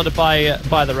must have wanted to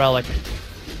buy the relic.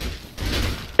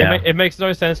 Yeah. It makes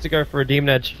no sense to go for a Demon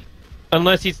Edge,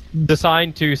 unless he's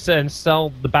deciding to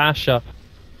sell the Basher,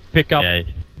 pick up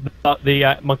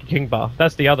the Monkey King bar.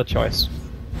 That's the other choice.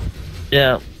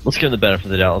 Yeah, let's give him the benefit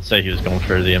of the doubt. Let's say he was going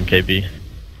for the MKB.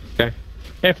 Okay.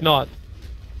 If not,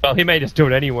 well, he may just do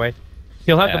it anyway.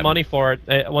 He'll have the money for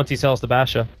it once he sells the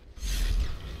Basher.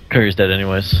 Courier's dead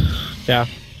anyways. Yeah,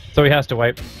 so he has to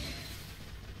wait.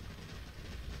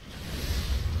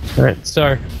 Alright,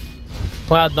 so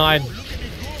Cloud9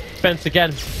 fence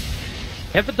again.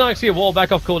 Effort to see a wall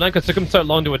back off cooldown because it took him so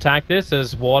long to attack this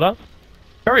as water.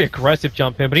 Very aggressive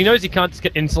jump in, but he knows he can't just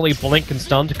get instantly blink and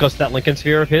stunned because of that Lincoln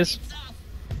Sphere of his.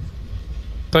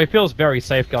 So he feels very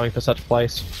safe going for such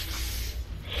plays.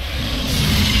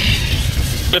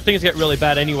 But if things get really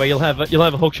bad anyway, you'll have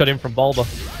a hook shot in from Bulba.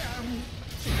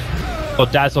 Or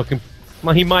Dazzle can...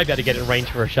 Well, he might be able to get in range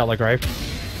for a Shallow Grave.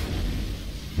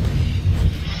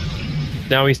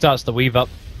 Now he starts to weave up.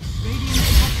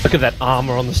 Look at that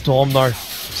armor on the Storm though.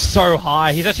 So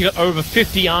high. He's actually got over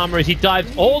 50 armor as he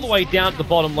dives all the way down to the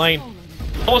bottom lane.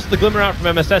 Forces the Glimmer out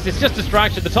from MSS. It's just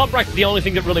distraction. The top rack is the only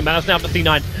thing that really matters now for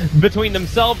C9. Between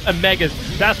themselves and Megas.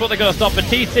 That's what they're going to stop. But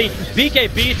TC,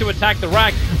 BKB to attack the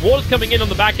rack. Water's coming in on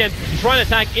the back end, trying to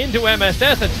attack into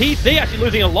MSS. And TC actually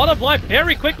losing a lot of life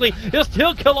very quickly. He'll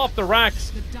still kill off the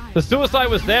racks. The suicide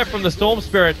was there from the Storm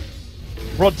Spirit.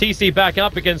 Brought TC back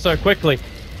up again so quickly.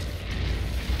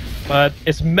 But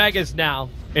it's Megas now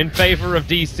in favor of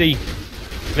DC.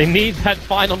 They need that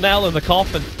final nail in the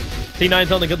coffin.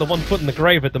 C9's only got the 1 foot in the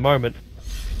grave at the moment.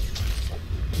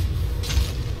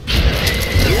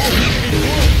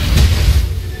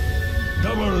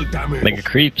 Double damage. Mega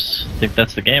creeps. I think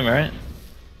that's the game, right?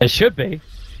 It should be. It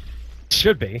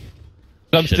should be.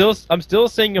 But I'm still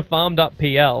seeing a farmed up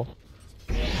PL.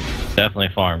 Definitely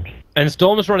farmed. And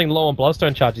Storm's running low on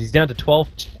Bloodstone charges. He's down to 12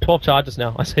 charges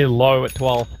now. I say low at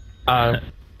 12.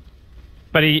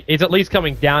 But he's at least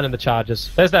coming down in the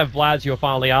charges. There's that Vlad's you were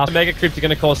finally asked. Mega creeps are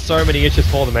going to cause so many issues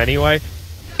for them anyway.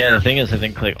 Yeah, the thing is, I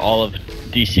think like all of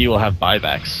DC will have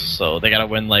buybacks, so they gotta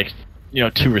win like,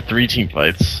 2 or 3 team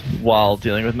fights while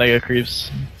dealing with mega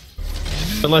creeps.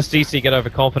 Unless DC get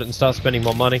overconfident and start spending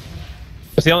more money.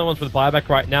 Because the only ones with buyback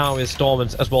right now is Storm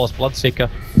as well as Bloodseeker.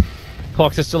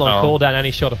 Clocks is still on cooldown and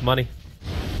he's short of money.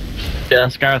 Yeah,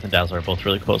 Skywrath and Dazzler are both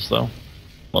really close though.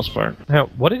 Most part. Now,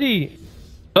 what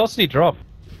else did he drop?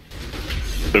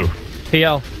 Ooh.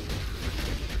 PL.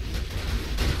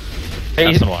 Hey,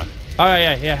 S and Y. Oh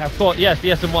yeah, of course. Yes,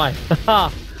 the S and Y.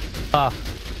 Haha.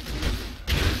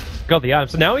 Got the item.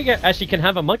 So now we actually can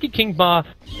have a Monkey King bar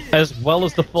as well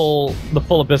as the full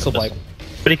Abyssal Blade.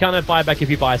 But he can't have buyback if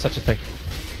you buy such a thing.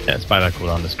 Yeah, it's buyback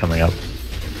cooldown is coming up.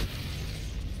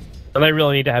 And they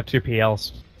really need to have 2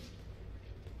 PLs.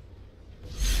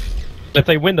 If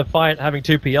they win the fight, having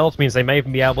 2 PLs means they may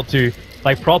even be able to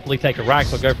properly take a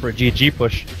Rax or go for a GG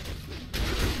push.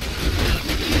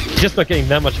 Just not getting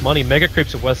that much money. Mega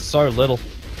creeps are worth so little.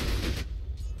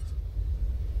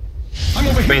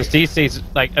 It means DC's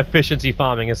efficiency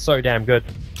farming is so damn good.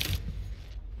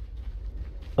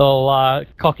 Little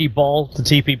cocky ball to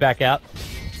TP back out.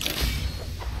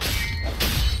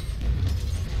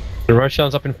 The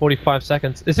Roshan's up in 45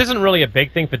 seconds. This isn't really a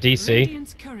big thing for DC.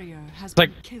 Radiant's courier has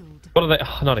been killed. What are they?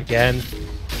 Oh, not again.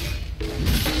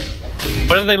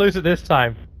 What did they lose it this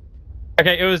time?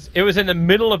 Okay, it was in the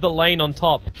middle of the lane on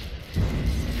top.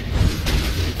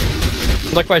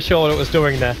 I'm not quite sure what it was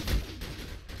doing there.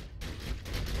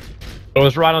 It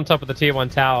was right on top of the tier 1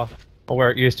 tower, or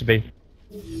where it used to be.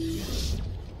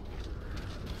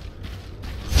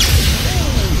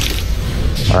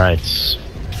 Alright.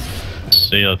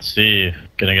 Let's see.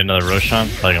 Gonna get another Roshan?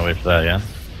 Probably gonna wait for that, yeah?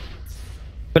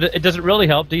 But it doesn't really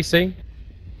help DC.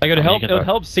 Like, it would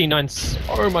help C9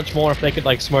 so much more if they could,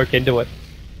 like, smoke into it.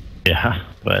 Yeah,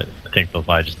 but I think they'll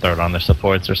probably just throw it on their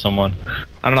supports or someone.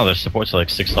 I don't know, their supports are like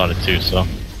 6-slotted too, so...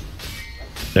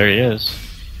 There he is.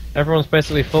 Everyone's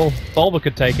basically full. Bulba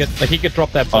could take it. Like, he could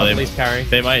drop that bomb at least carry.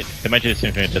 They might do the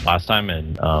same thing they did last time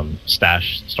and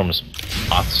stash Storm's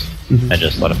pots and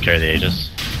just let him carry the Aegis.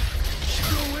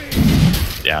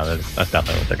 Yeah, that's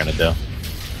definitely what they're gonna do.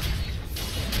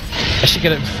 I should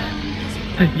get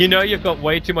it. You know you've got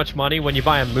way too much money when you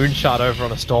buy a Moonshot over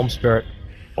on a Storm Spirit.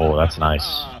 Oh, that's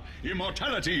nice.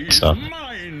 Immortality is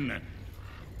mine.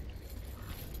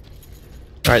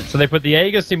 Alright, so they put the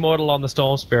Aegis Immortal on the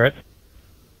Storm Spirit.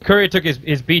 Courier took his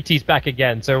BTs back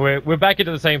again, so we're back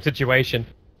into the same situation.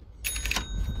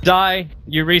 Die,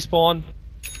 you respawn,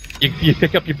 you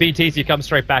pick up your BTs, you come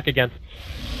straight back again.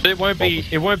 It won't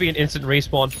be an instant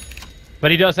respawn,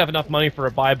 but he does have enough money for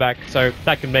a buyback, so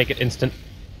that can make it instant.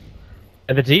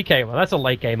 And the DK, well, that's a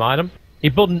late game item. He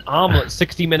built an armlet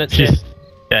 60 minutes in.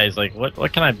 Yeah, he's like,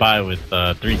 what can I buy with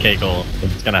 3k gold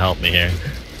that's gonna help me here?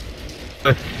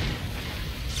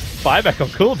 Buyback on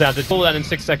cooldown to cool down in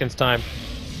 6 seconds time.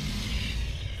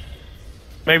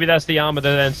 Maybe that's the armor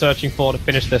they're then searching for to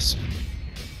finish this.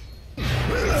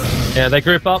 Yeah, they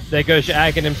group up, there goes your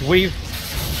Aghanim's Weave.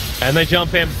 And they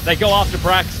jump in, they go after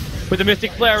Brax with the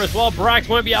Mystic Flare as well. Brax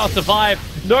won't be able to survive.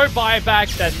 No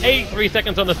buyback, that's 83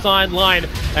 seconds on the sideline.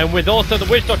 And with also the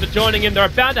Witch Doctor joining in, they're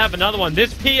about to have another one.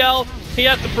 This PL, he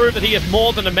has to prove that he is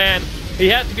more than a man. He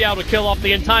has to be able to kill off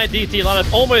the entire DT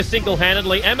lineup almost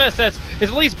single-handedly. MSS is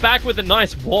at least back with a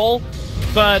nice wall,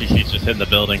 but... He's just hitting the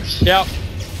buildings. Yeah.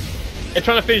 They're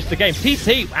trying to finish the game.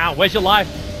 PC, wow, where's your life?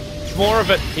 More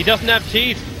of it. He doesn't have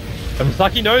cheese. And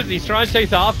Misaki knows that he's trying to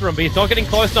chase after him, but he's not getting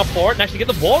close enough for it. And actually get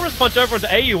the Walrus Punch over into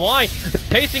AUI.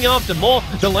 Chasing after more.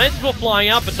 The Lances will flying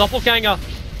up, but Doppelganger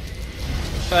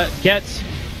gets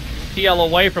PL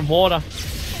away from water.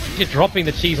 He's dropping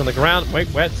the cheese on the ground.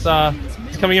 Wait, Wet's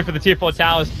coming in for the tier 4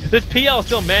 towers. This PL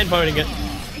still man-boning it.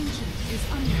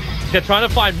 They're trying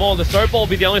to find more. The Snowball will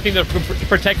be the only thing that can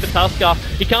protect the Tusker.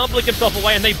 He can't blink himself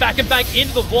away, and they back him back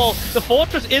into the wall. The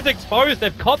fortress is exposed.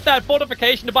 They've caught that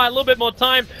fortification to buy a little bit more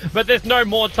time, but there's no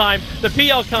more time. The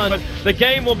PL can't. The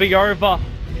game will be over,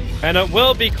 and it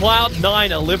will be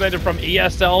Cloud9 eliminated from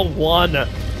ESL 1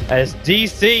 as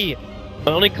DC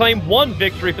only claimed one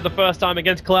victory for the first time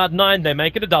against Cloud9. They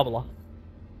make it a doubler.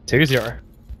 2-0.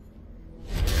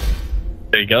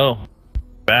 There you go.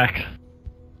 Back.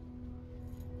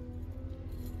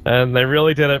 And they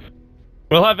really did it.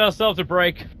 We'll have ourselves a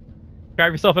break.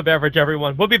 Grab yourself a beverage,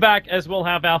 everyone. We'll be back as we'll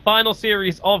have our final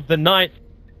series of the night.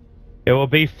 It will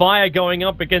be Fire going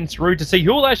up against Rude to see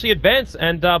who will actually advance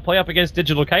and play up against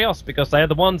Digital Chaos, because they are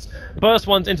the first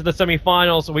ones into the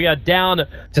semi-finals. We are down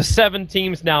to 7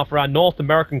 teams now for our North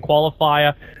American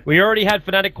qualifier. We already had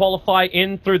Fnatic qualify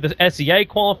in through the SEA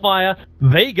qualifier.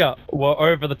 Vega were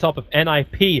over the top of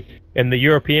NIP in the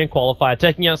European qualifier,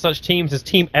 taking out such teams as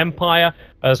Team Empire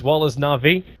as well as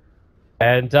Na'Vi.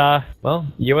 And, well,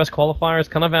 US qualifier is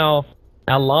kind of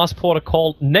our last port of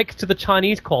call next to the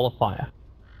Chinese qualifier,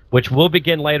 which will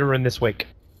begin later in this week.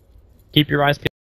 Keep your eyes peeled.